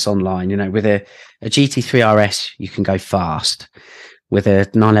that's online. With a GT3 RS, you can go fast. With a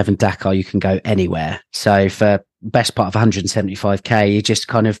 911 Dakar, you can go anywhere. So for best part of 175k. You just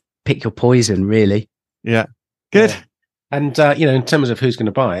kind of pick your poison, really. Yeah, good. Yeah. And in terms of who's going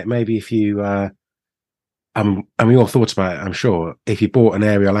to buy it, maybe if you, we all thought about it, I'm sure. If you bought an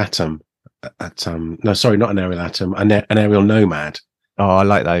Ariel Atom no, sorry, not an Ariel Atom, an Ariel Nomad. Oh, I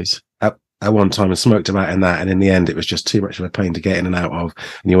like those. At one time and smoked about in that, and in the end it was just too much of a pain to get in and out of,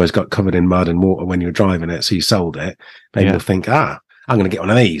 and you always got covered in mud and water when you were driving it, so you sold it. Maybe you'll think, I'm going to get one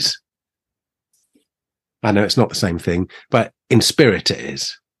of these. I know it's not the same thing, but in spirit it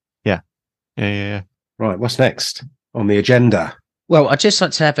is. Yeah. Right, what's next on the agenda? Well, I'd just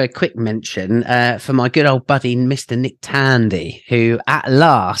like to have a quick mention for my good old buddy, Mr. Nick Tandy, who at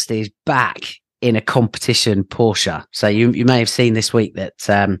last is back in a competition Porsche. So you may have seen this week that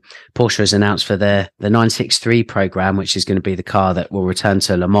Porsche has announced for the 963 program, which is going to be the car that will return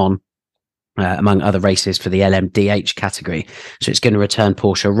to Le Mans, among other races, for the LMDH category. So it's going to return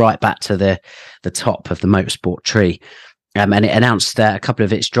Porsche right back to the top of the motorsport tree. And it announced a couple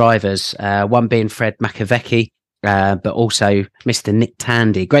of its drivers, one being Fred Makovecki, but also Mr. Nick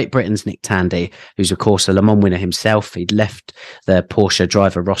Tandy, Great Britain's Nick Tandy, who's of course a Le Mans winner himself. He'd left the Porsche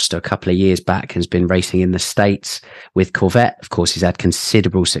driver roster a couple of years back and has been racing in the States with Corvette. Of course, he's had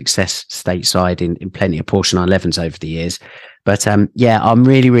considerable success stateside in plenty of Porsche 911s over the years. But I'm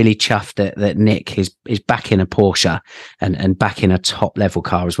really, really chuffed that Nick is back in a Porsche and back in a top level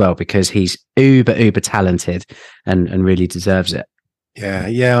car as well, because he's uber talented and really deserves it.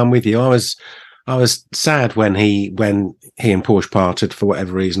 Yeah, I'm with you. I was sad when he and Porsche parted for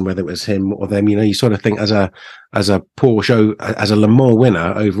whatever reason, whether it was him or them. You sort of think as a Porsche, as a Le Mans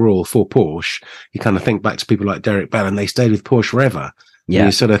winner overall for Porsche, you kind of think back to people like Derek Bell, and they stayed with Porsche forever. Yeah. And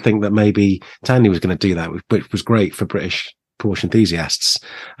you sort of think that maybe Tandy was going to do that, which was great for British Porsche enthusiasts.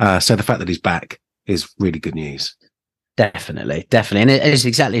 So the fact that he's back is really good news. Definitely. And it's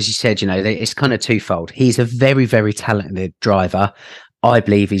exactly as you said, it's kind of twofold. He's a very, very talented driver. I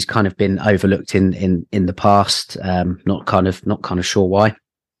believe he's kind of been overlooked in the past. Not kind of sure why.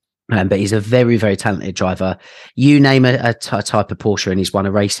 But he's a very, very talented driver. You name a type of Porsche and he's won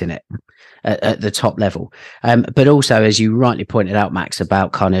a race in it at the top level. But also, as you rightly pointed out, Max,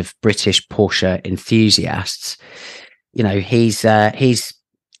 about kind of British Porsche enthusiasts, he's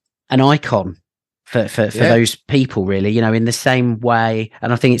an icon for those people, really, in the same way.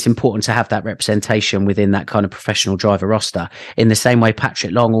 And I think it's important to have that representation within that kind of professional driver roster, in the same way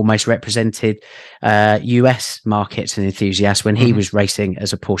Patrick Long almost represented US markets and enthusiasts when he was racing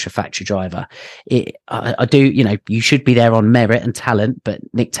as a Porsche factory driver. I do, you should be there on merit and talent, but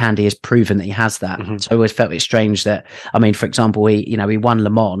Nick Tandy has proven that he has that. So I always felt it strange that, for example, he won Le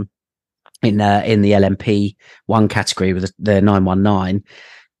Mans in the LMP1 category with the 919.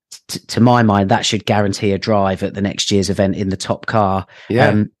 To my mind, that should guarantee a drive at the next year's event in the top car.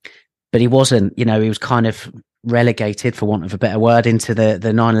 Yeah. But he wasn't, he was kind of relegated, for want of a better word, into the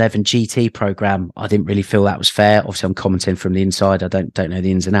 911 GT program. I didn't really feel that was fair. Obviously, I'm commenting from the inside. I don't know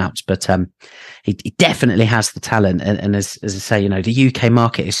the ins and outs, but he definitely has the talent. And as I say, the UK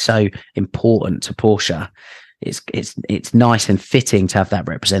market is so important to Porsche. It's nice and fitting to have that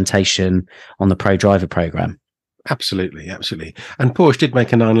representation on the pro driver program. Absolutely. And Porsche did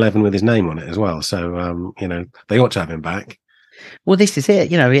make a 911 with his name on it as well. So, they ought to have him back. Well, this is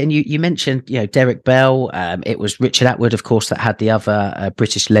it, and you mentioned, Derek Bell. It was Richard Atwood, of course, that had the other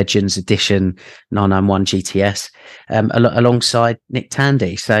British Legends Edition 991 GTS alongside Nick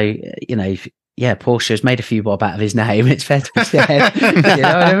Tandy. So, Porsche has made a few bob out of his name. It's fair to say, you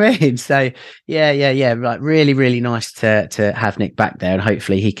know what I mean? So, yeah. Like, really, really nice to have Nick back there, and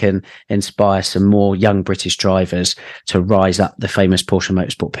hopefully he can inspire some more young British drivers to rise up the famous Porsche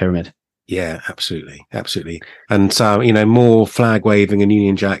Motorsport pyramid. Yeah, absolutely. And more flag waving and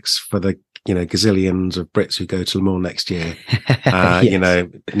Union Jacks for the gazillions of Brits who go to Le Mans next year. Yes.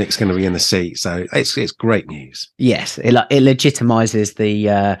 Nick's going to be in the seat, so it's great news. Yes, it legitimizes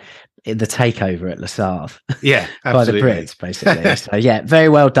the takeover at Le Savre. Yeah, by the Brits, basically. So yeah, very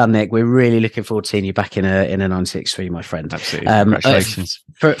well done, Nick. We're really looking forward to seeing you back in a 963, my friend. Absolutely. Congratulations.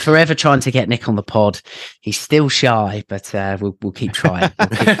 Forever trying to get Nick on the pod. He's still shy, but we'll keep trying.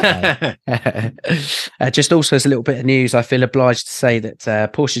 Just also as a little bit of news, I feel obliged to say that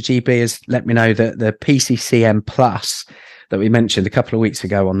Porsche GB has let me know that the PCCM Plus that we mentioned a couple of weeks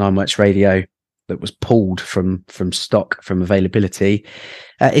ago on Nine Works Radio, that was pulled from stock, from availability,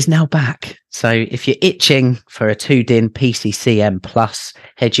 is now back. So if you're itching for a 2-DIN PCCM Plus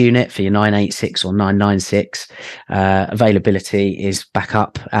head unit for your 986 or 996, availability is back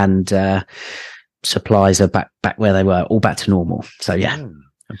up, and supplies are back where they were, all back to normal. So yeah,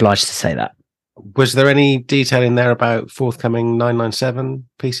 obliged to say that. Was there any detail in there about forthcoming 997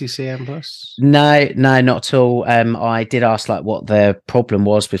 PCCM Plus? No, not at all. I did ask like what the problem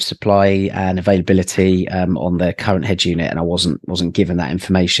was with supply and availability on the current head unit, and I wasn't given that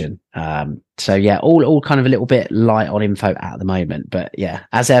information. So yeah, all kind of a little bit light on info at the moment, but yeah,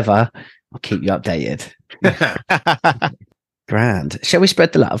 as ever, I'll keep you updated. Grand. Shall we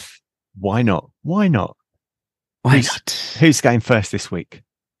spread the love? Why not? Why not? Why not? Who's going first this week?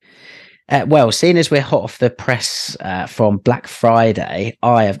 Well, seeing as we're hot off the press from Black Friday,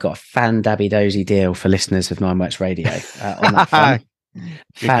 I have got a fan dabby dozy deal for listeners of Nine Works Radio on that front.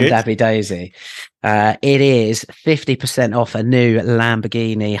 Fan dabby dozy. It is 50% off a new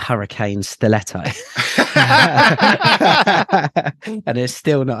Lamborghini Hurricane Stiletto. And it's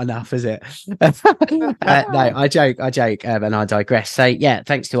still not enough, is it? No, I joke, and I digress. So yeah,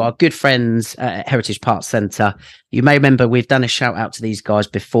 thanks to our good friends at Heritage Parts Centre. You may remember we've done a shout out to these guys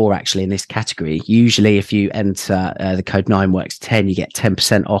before, actually, in this category. Usually, if you enter the code 9works10, you get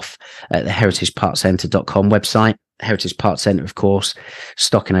 10% off at the heritagepartscentre.com website. Heritage Parts Centre, of course,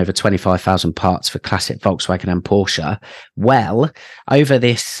 stocking over 25,000 parts for classic Volkswagen and Porsche. Well, over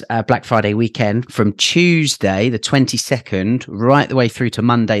this Black Friday weekend, from Tuesday, the 22nd, right the way through to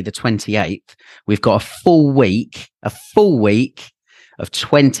Monday, the 28th, we've got a full week of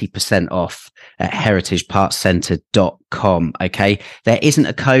 20% off at heritagepartscentre.com. Okay. There isn't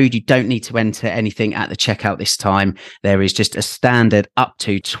a code. You don't need to enter anything at the checkout this time. There is just a standard up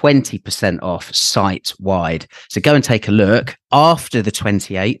to 20% off site wide. So go and take a look. After the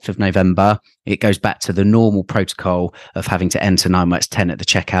 28th of November, it goes back to the normal protocol of having to enter 9works10 at the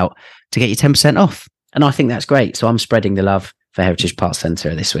checkout to get you 10% off. And I think that's great. So I'm spreading the love for Heritage Parts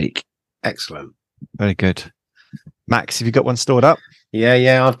Centre this week. Excellent. Very good. Max, have you got one stored up?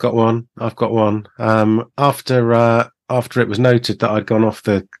 Yeah, I've got one. After it was noted that I'd gone off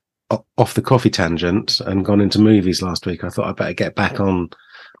the coffee tangent and gone into movies last week, I thought I'd better get back on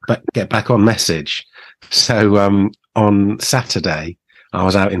message. So on Saturday, I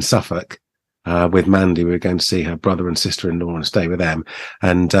was out in Suffolk with Mandy. We were going to see her brother and sister-in-law and stay with them.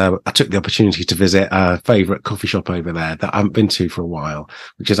 And I took the opportunity to visit a favourite coffee shop over there that I haven't been to for a while,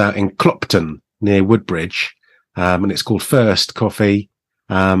 which is out in Clopton near Woodbridge. And it's called First Coffee.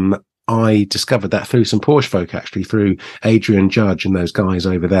 I discovered that through some Porsche folk, actually, through Adrian Judge and those guys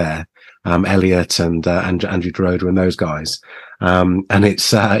over there, Elliot and Andrew Deroder and those guys. And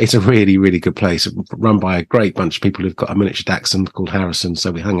it's a really, really good place, run by a great bunch of people who've got a miniature Dachshund called Harrison.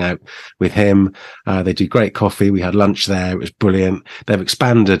 So we hung out with him. They do great coffee. We had lunch there. It was brilliant. They've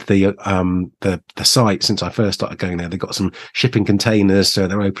expanded the site since I first started going there. They've got some shipping containers, so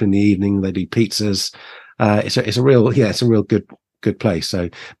they're open in the evening. They do pizzas. It's a real good place. So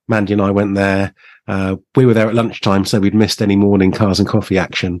Mandy and I went there. We were there at lunchtime, so we'd missed any morning cars and coffee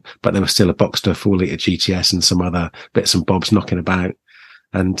action, but there was still a Boxster 4-litre GTS and some other bits and bobs knocking about.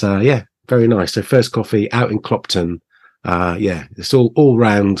 And very nice. So First Coffee out in Clopton. It's all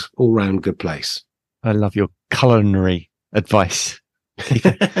round good place. I love your culinary advice.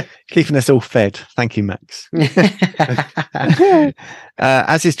 Keeping us all fed. Thank you, Max.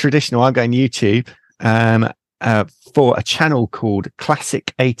 As is traditional, I'm going YouTube for a channel called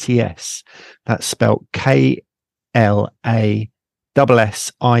Classic ATS. That's spelled KLASSIK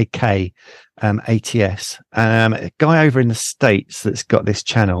ATS. A guy over in the States that's got this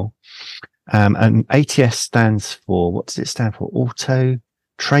channel. And ATS stands for, what does it stand for? Auto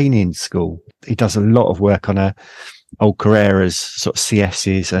Training School. He does a lot of work on old Carreras, sort of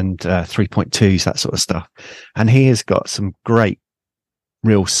CSs and 3.2s, that sort of stuff. And he has got some great,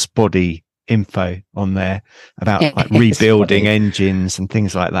 real spoddy info on there about like rebuilding engines and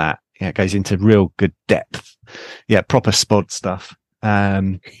things like that. Yeah, it goes into real good depth. Yeah, proper spod stuff.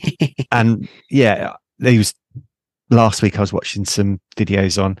 And yeah, last week I was watching some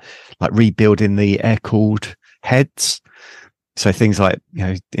videos on like rebuilding the air-cooled heads. So things like,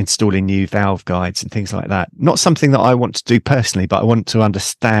 installing new valve guides and things like that. Not something that I want to do personally, but I want to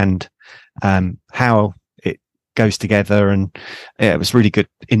understand how it goes together. And yeah, it was really good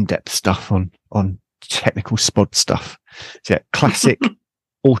in-depth stuff on technical spod stuff. So yeah, Classic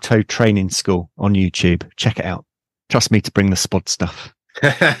Auto Training School on YouTube. Check it out. Trust me to bring the spod stuff.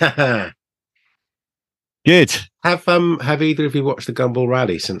 Good. Have either of you watched the Gumball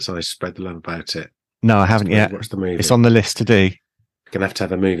Rally since I spread the love about it? No, I haven't yet. Watch the movie. It's on the list to do. Gonna have to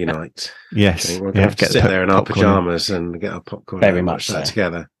have a movie night. Yes, we're gonna have to sit there in our pajamas and get our popcorn. Very much that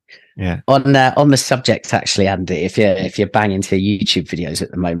together. Yeah. On the subject, actually, Andy, if you're banging to YouTube videos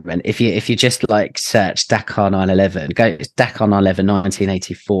at the moment, if you just like search Dakar 911, go Dakar 911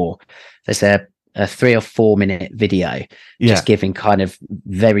 1984. There's a a 3 or 4 minute video, just giving kind of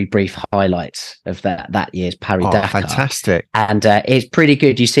very brief highlights of that year's Paris-Dakar. Fantastic. And it's pretty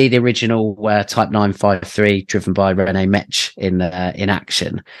good. You see the original Type 953 driven by René Metsch in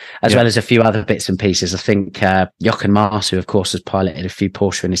action, as well as a few other bits and pieces. I think Jochen Maas, who of course has piloted a few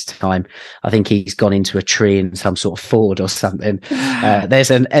Porsche in his time, I think he's gone into a tree in some sort of Ford or something.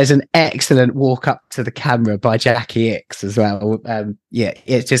 There's an excellent walk up to the camera by Jackie Ickx as well.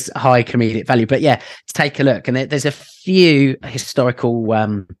 It's just high comedic value. But yeah, take a look, and there's a few historical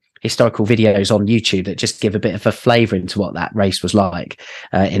videos on YouTube that just give a bit of a flavour into what that race was like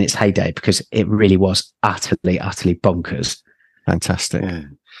in its heyday, because it really was utterly bonkers. Fantastic. Yeah.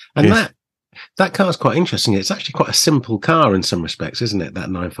 And that car's quite interesting. It's actually quite a simple car in some respects, isn't it? That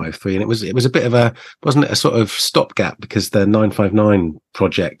 953, and it was a bit of a, wasn't it, a sort of stopgap, because the 959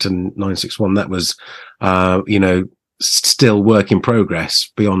 project and 961, that was still work in progress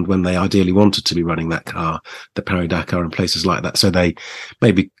beyond when they ideally wanted to be running that car, the Paris-Dakar and places like that. So they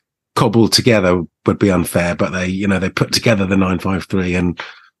maybe cobbled together would be unfair, but they put together the 953 and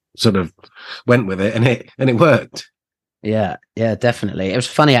sort of went with it, and it worked. Yeah, definitely. It was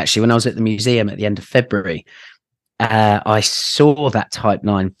funny actually, when I was at the museum at the end of February, I saw that Type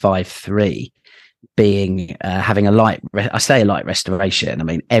 953 being having a light restoration. I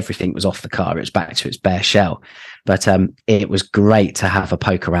mean, everything was off the car. It was back to its bare shell, but it was great to have a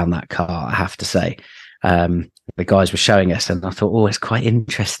poke around that car, I have to say. The guys were showing us, and I thought, it's quite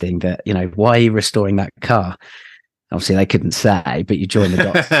interesting that, why are you restoring that car? Obviously they couldn't say, but you join the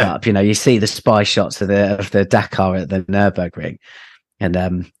dots up. You see the spy shots of the Dakar at the Nürburgring, and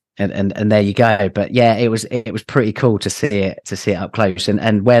there you go. But yeah, it was pretty cool to see it up close,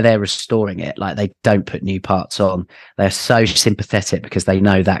 and where they're restoring it, like, they don't put new parts on. They're so sympathetic, because they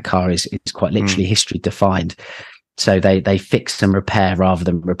know that car is quite literally history defined. So they fix and repair rather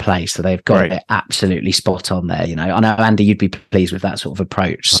than replace. So they've got it absolutely spot on there. I know, Andy, you'd be pleased with that sort of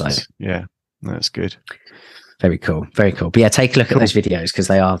approach. So yeah, that's good. Very cool. Very cool. But yeah, take a look at those videos, because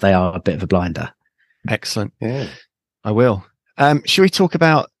they are a bit of a blinder. Excellent. Yeah, I will. Should we talk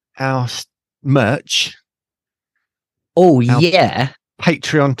about our merch? Oh, yeah.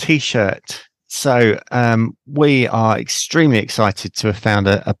 Patreon t-shirt. So we are extremely excited to have found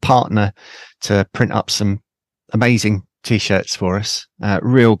a partner to print up some amazing t-shirts for us.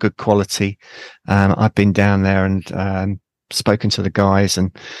 Real good quality. I've been down there and spoken to the guys,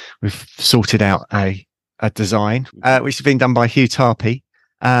 and we've sorted out a design, which has been done by Hugh Tarpey,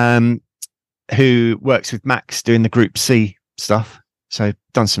 who works with Max doing the Group C stuff. So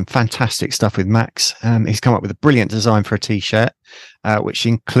done some fantastic stuff with Max. He's come up with a brilliant design for a t-shirt, which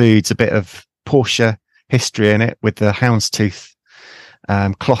includes a bit of Porsche history in it with the houndstooth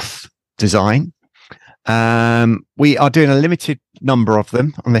cloth design. We are doing a limited number of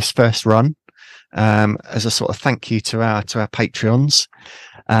them on this first run, as a sort of thank you to our Patreons.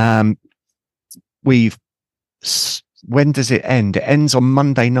 When does it end? It ends on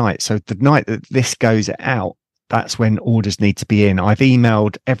Monday night. So the night that this goes out, that's when orders need to be in. I've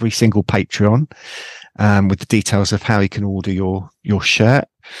emailed every single Patreon with the details of how you can order your shirt.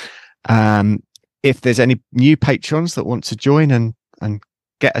 If there's any new patrons that want to join and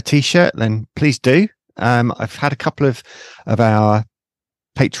get a t-shirt, then please do. I've had a couple of our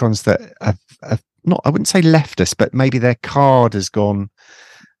patrons that have not, I wouldn't say left us, but maybe their card has gone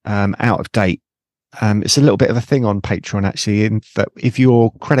out of date. It's a little bit of a thing on Patreon, actually, in that if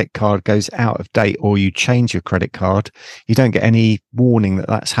your credit card goes out of date or you change your credit card, you don't get any warning that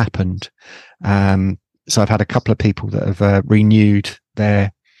that's happened. So I've had a couple of people that have renewed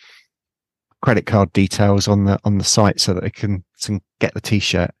their credit card details on the site so that they can get the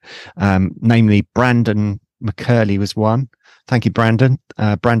t-shirt. Namely, Brandon McCurley was one. Thank you, Brandon.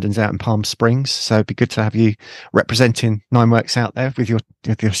 Brandon's out in Palm Springs, so it'd be good to have you representing Nineworks out there with your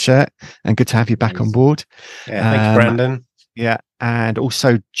shirt, and good to have you back on board. Yeah, thanks, Brandon. Yeah, and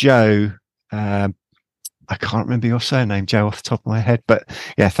also Joe. I can't remember your surname, Joe, off the top of my head, but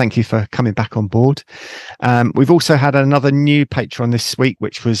yeah, thank you for coming back on board. We've also had another new patron this week,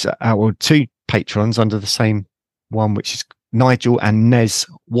 which was two patrons under the same one, which is Nigel and Nez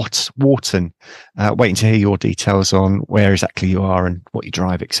Wharton. Waiting to hear your details on where exactly you are and what you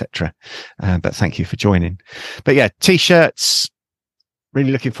drive, etc. But thank you for joining. But yeah, t-shirts,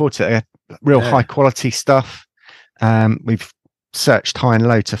 really looking forward to it. Real high quality stuff. We've searched high and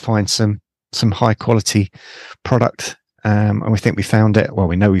low to find some high quality product, and we think we found it. Well,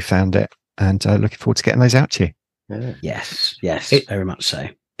 we know we found it, and looking forward to getting those out to you. Yeah. Yes, very much so.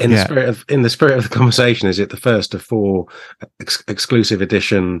 In the spirit of the conversation, is it the first of 4 exclusive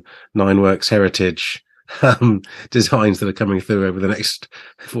edition Nineworks Heritage designs that are coming through over the next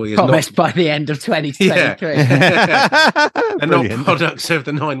 4 years. Promised by the end of 2023. They're not products of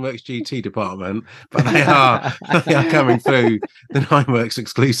the Nineworks GT department, but they are coming through the Nineworks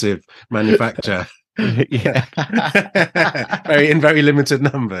exclusive manufacture. Yeah. In very limited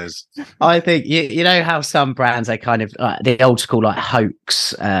numbers. I think you know how some brands, they kind of the old school like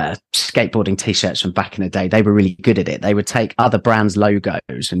Hoax skateboarding t-shirts from back in the day, they were really good at it. They would take other brands'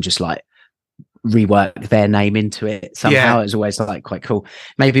 logos and just like rework their name into it somehow. It was always like quite cool.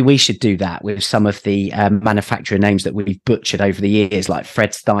 Maybe we should do that with some of the manufacturer names that we've butchered over the years, like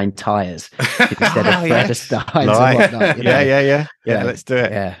Fred Stein tires instead of Fred Stein and whatnot, you know? Yeah, let's do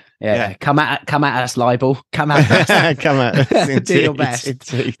it. Yeah. Come at us, libel. Come at us. Come at us. Do your best.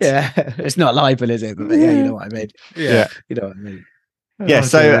 Indeed. Yeah, it's not libel, is it? But yeah, you know what I mean. Yeah, you know what I mean. Yeah.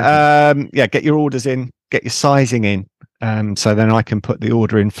 So get your orders in, get your sizing in, so then I can put the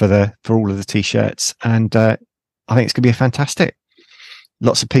order in for all of the t-shirts, and I think it's going to be fantastic.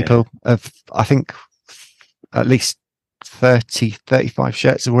 Lots of people have, I think, at least 35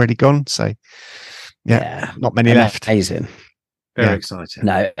 shirts have already gone. So not many left. Amazing. Very exciting.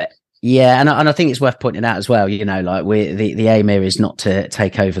 No, and I think it's worth pointing out as well, you know, like the aim here is not to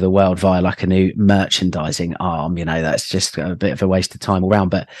take over the world via like a new merchandising arm, you know, that's just a bit of a waste of time all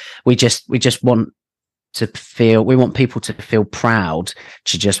round. But we just want people to feel proud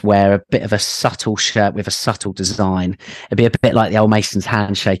to just wear a bit of a subtle shirt with a subtle design. It'd be a bit like the old Mason's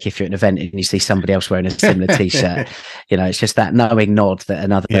handshake if you're at an event and you see somebody else wearing a similar t-shirt. You know, it's just that knowing nod that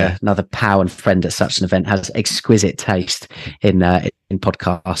another pal and friend at such an event has exquisite taste in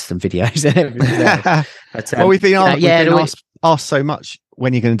podcasts and videos and everything. But, well, we've been asked so much,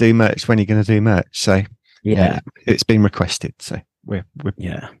 when you're going to do merch, so it's been requested, so we're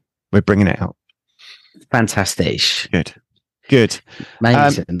bringing it out. Fantastic. Good.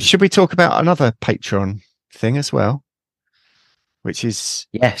 Amazing. Should we talk about another Patreon thing as well, which is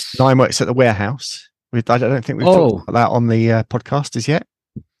Nineworks at the Warehouse? I don't think we've talked about that on the podcast as yet.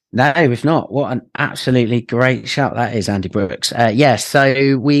 No, we've not. What an absolutely great shout that is, Andy Brooks.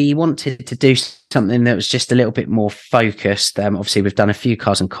 So we wanted to do something that was just a little bit more focused. Obviously, we've done a few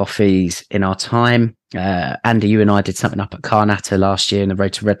Cars and Coffees in our time. Andy, you and I did something up at Carnatta last year in the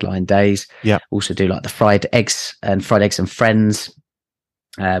Road to Redline days. Yeah. Also do like the fried eggs and friends,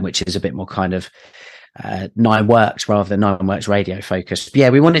 which is a bit more kind of Nineworks rather than Nineworks radio focused. Yeah,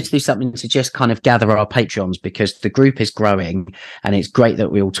 we wanted to do something to just kind of gather our Patreons, because the group is growing and it's great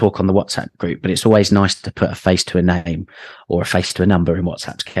that we all talk on the WhatsApp group, but it's always nice to put a face to a name or a face to a number in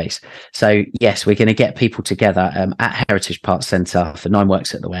WhatsApp's case. So yes, we're going to get people together at Heritage Parts Centre for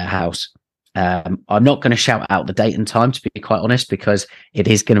Nineworks at the Warehouse. I'm not going to shout out the date and time, to be quite honest, because it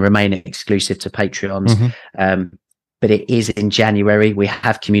is going to remain exclusive to Patreons. But it is in January. We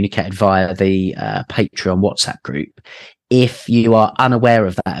have communicated via the Patreon WhatsApp group. If you are unaware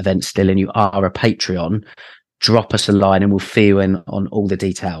of that event still and you are a Patreon, drop us a line and we'll fill you in on all the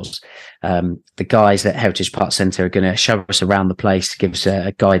details. The guys at Heritage Parts Centre are going to show us around the place, give us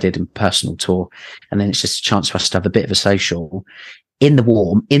a guided and personal tour. And then it's just a chance for us to have a bit of a social in the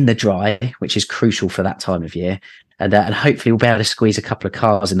warm, in the dry, which is crucial for that time of year. And hopefully we'll be able to squeeze a couple of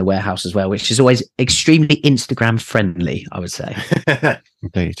cars in the warehouse as well, which is always extremely Instagram friendly, I would say.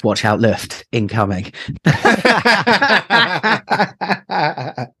 Indeed. Watch out, Luft incoming.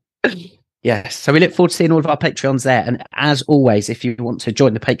 Yes. So we look forward to seeing all of our Patreons there. And as always, if you want to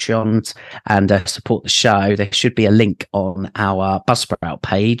join the Patreons and support the show, there should be a link on our Buzzsprout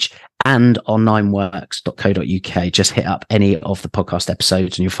page and on nineworks.co.uk. Just hit up any of the podcast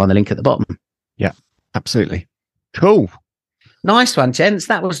episodes and you'll find the link at the bottom. Yeah, absolutely. Cool. Nice one, gents.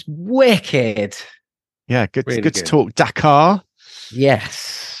 That was wicked. Yeah, good. Really good to talk Dakar.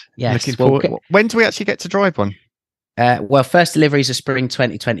 Yes. Looking forward. When do we actually get to drive one? Well, first deliveries are spring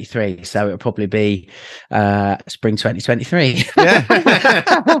 2023, so it'll probably be spring 2023. Yeah.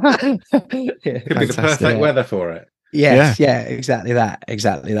 Could be the perfect weather for it. Yes, yeah, exactly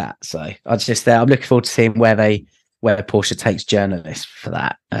that. So I just I'm looking forward to seeing where Porsche takes journalists for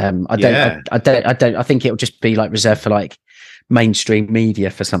that. I think it'll just be like reserved for like mainstream media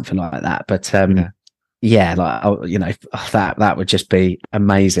for something like that. But that would just be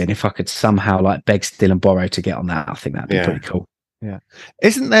amazing if I could somehow like beg, steal, and borrow to get on that. I think that'd be pretty cool. Yeah,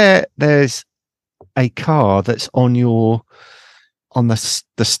 isn't there's a car that's on the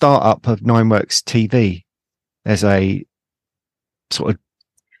startup of Nineworks TV? There's a sort of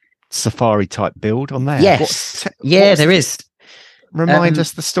safari type build on there. Yes, there is. Remind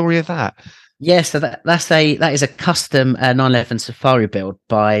us the story of that. Yeah, so that is a custom 911 Safari build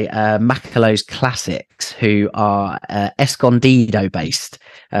by Macalo's Classics, who are Escondido based,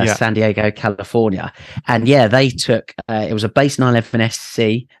 San Diego, California. And yeah, they took it was a base 911 SC,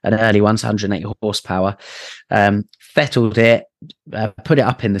 an early one, 180 horsepower, fettled it, put it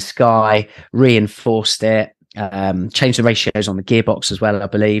up in the sky, reinforced it, changed the ratios on the gearbox as well, I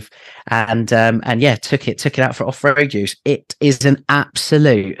believe, and yeah, took it out for off-road use. It is an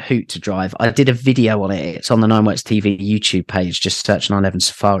absolute hoot to drive. I did a video on it. It's on the Nineworks TV YouTube page. Just search 911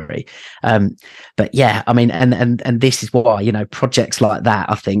 Safari. But yeah, I mean, and this is why, you know, projects like that,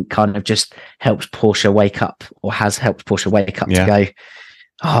 I think, kind of just helps Porsche wake up, or has helped Porsche wake up to go,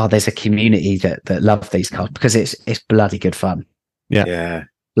 oh, there's a community that love these cars, because it's bloody good fun. Yeah.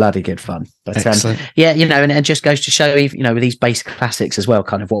 Bloody good fun. But yeah, you know, and it just goes to show, you know, with these base classics as well,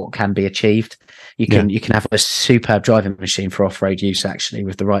 kind of what can be achieved. You can have a superb driving machine for off-road use, actually,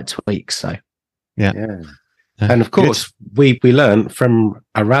 with the right tweaks. So and of course we learned from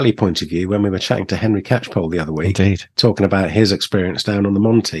a rally point of view when we were chatting to Henry Catchpole the other week, talking about his experience down on the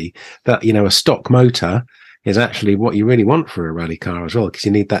Monty, that, you know, a stock motor is actually what you really want for a rally car as well, because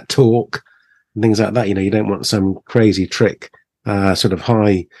you need that torque and things like that. You know, you don't want some crazy trick sort of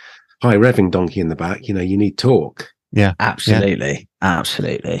high revving donkey in the back. You know, you need torque. Yeah, absolutely.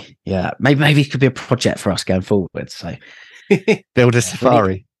 Yeah, maybe it could be a project for us going forward. So build a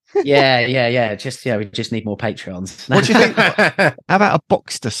Safari. Yeah. Just we just need more Patreons. What do you think? How about a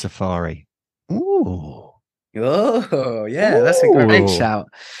Boxster Safari? Oh yeah, that's a great shout.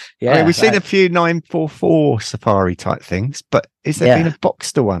 Yeah, I mean, we've seen a few 944 Safari type things, but is there been a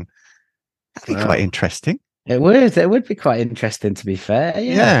Boxster one? That'd be quite interesting. It would be quite interesting, to be fair.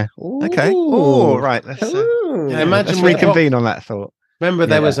 Yeah. Okay. Oh, right. Let's reconvene on that thought. Remember,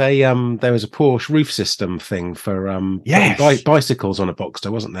 there was a Porsche roof system thing for bicycles on a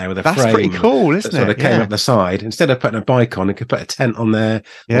Boxster, wasn't there? With a frame. That's pretty cool, isn't it? Sort of came up the side. Instead of putting a bike on, it could put a tent on there,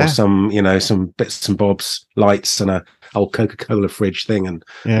 or some bits and bobs, lights, and a old Coca-Cola fridge thing, and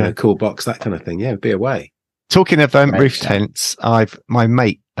a cool box, that kind of thing. Yeah, it'd be a way. Talking of roof tents, my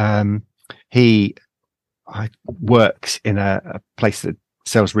mate, he works in a place that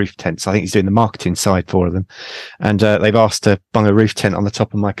sells roof tents. I think he's doing the marketing side for them, and they've asked to bung a roof tent on the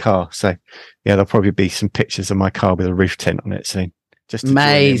top of my car. So yeah, there'll probably be some pictures of my car with a roof tent on it soon. Just to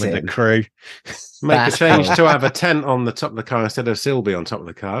amazing with the crew. Make a change to have a tent on the top of the car instead of Silby on top of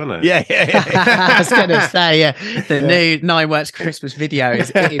the car, isn't it? Yeah. I was going to say, the new Nineworks Christmas video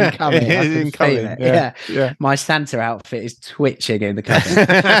is incoming. Yeah. My Santa outfit is twitching in the cover.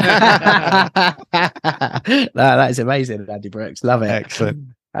 That is amazing, Andy Brooks. Love it. Excellent.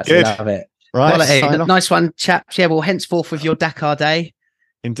 Love it. Right. Nice one, chaps. Yeah, well, henceforth with your Dakar day.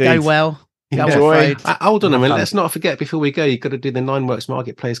 Indeed. Go well. Enjoy. Hold on a minute. Let's not forget, before we go, you've got to do the Nineworks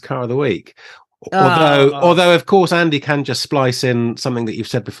Marketplace Car of the Week. Although, of course, Andy can just splice in something that you've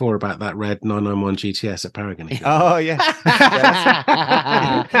said before about that red 991 GTS at Paragon. Oh, yeah.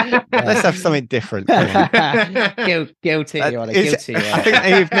 Let's have something different. Guilty on it. Guilty. I think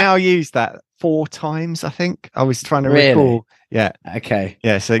you've now used that 4 times, I think. I was trying to recall. Yeah. Okay.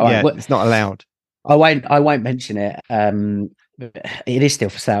 Yeah, so it's not allowed. I won't mention it. It is still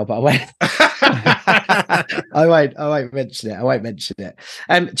for sale, but I won't. I won't mention it.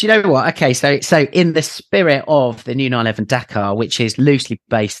 Do you know what? Okay, so in the spirit of the new 911 Dakar, which is loosely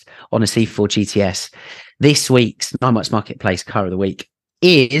based on a C4 GTS, this week's Nineworks Marketplace Car of the Week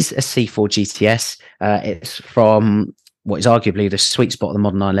is a C4 GTS. It's from what is arguably the sweet spot of the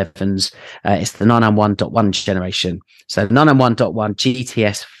modern 911s. It's the 991.1 generation. So 991.1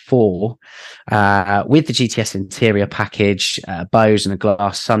 GTS 4 with the GTS interior package, bows and a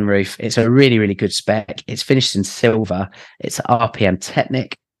glass sunroof. It's a really, really good spec. It's finished in silver. It's RPM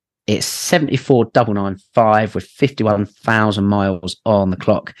Technic. It's 74,995 with 51,000 miles on the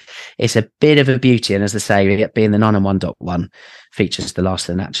clock. It's a bit of a beauty. And as I say, it being the 991.1 features the last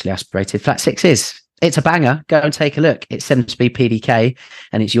of the naturally aspirated flat sixes. It's a banger. Go and take a look. It's 7-speed PDK,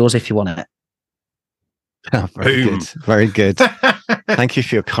 and it's yours if you want it. Oh, very good. Very good. Thank you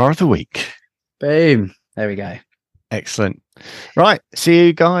for your Car of the Week. Boom. There we go. Excellent. Right. See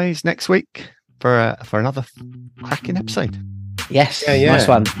you guys next week for another cracking episode. Yes. Yeah. Nice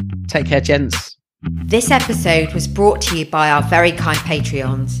one. Take care, gents. This episode was brought to you by our very kind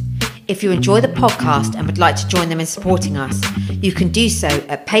Patreons. If you enjoy the podcast and would like to join them in supporting us, you can do so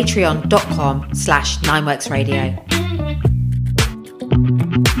at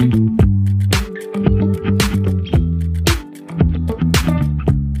patreon.com/9worksradio.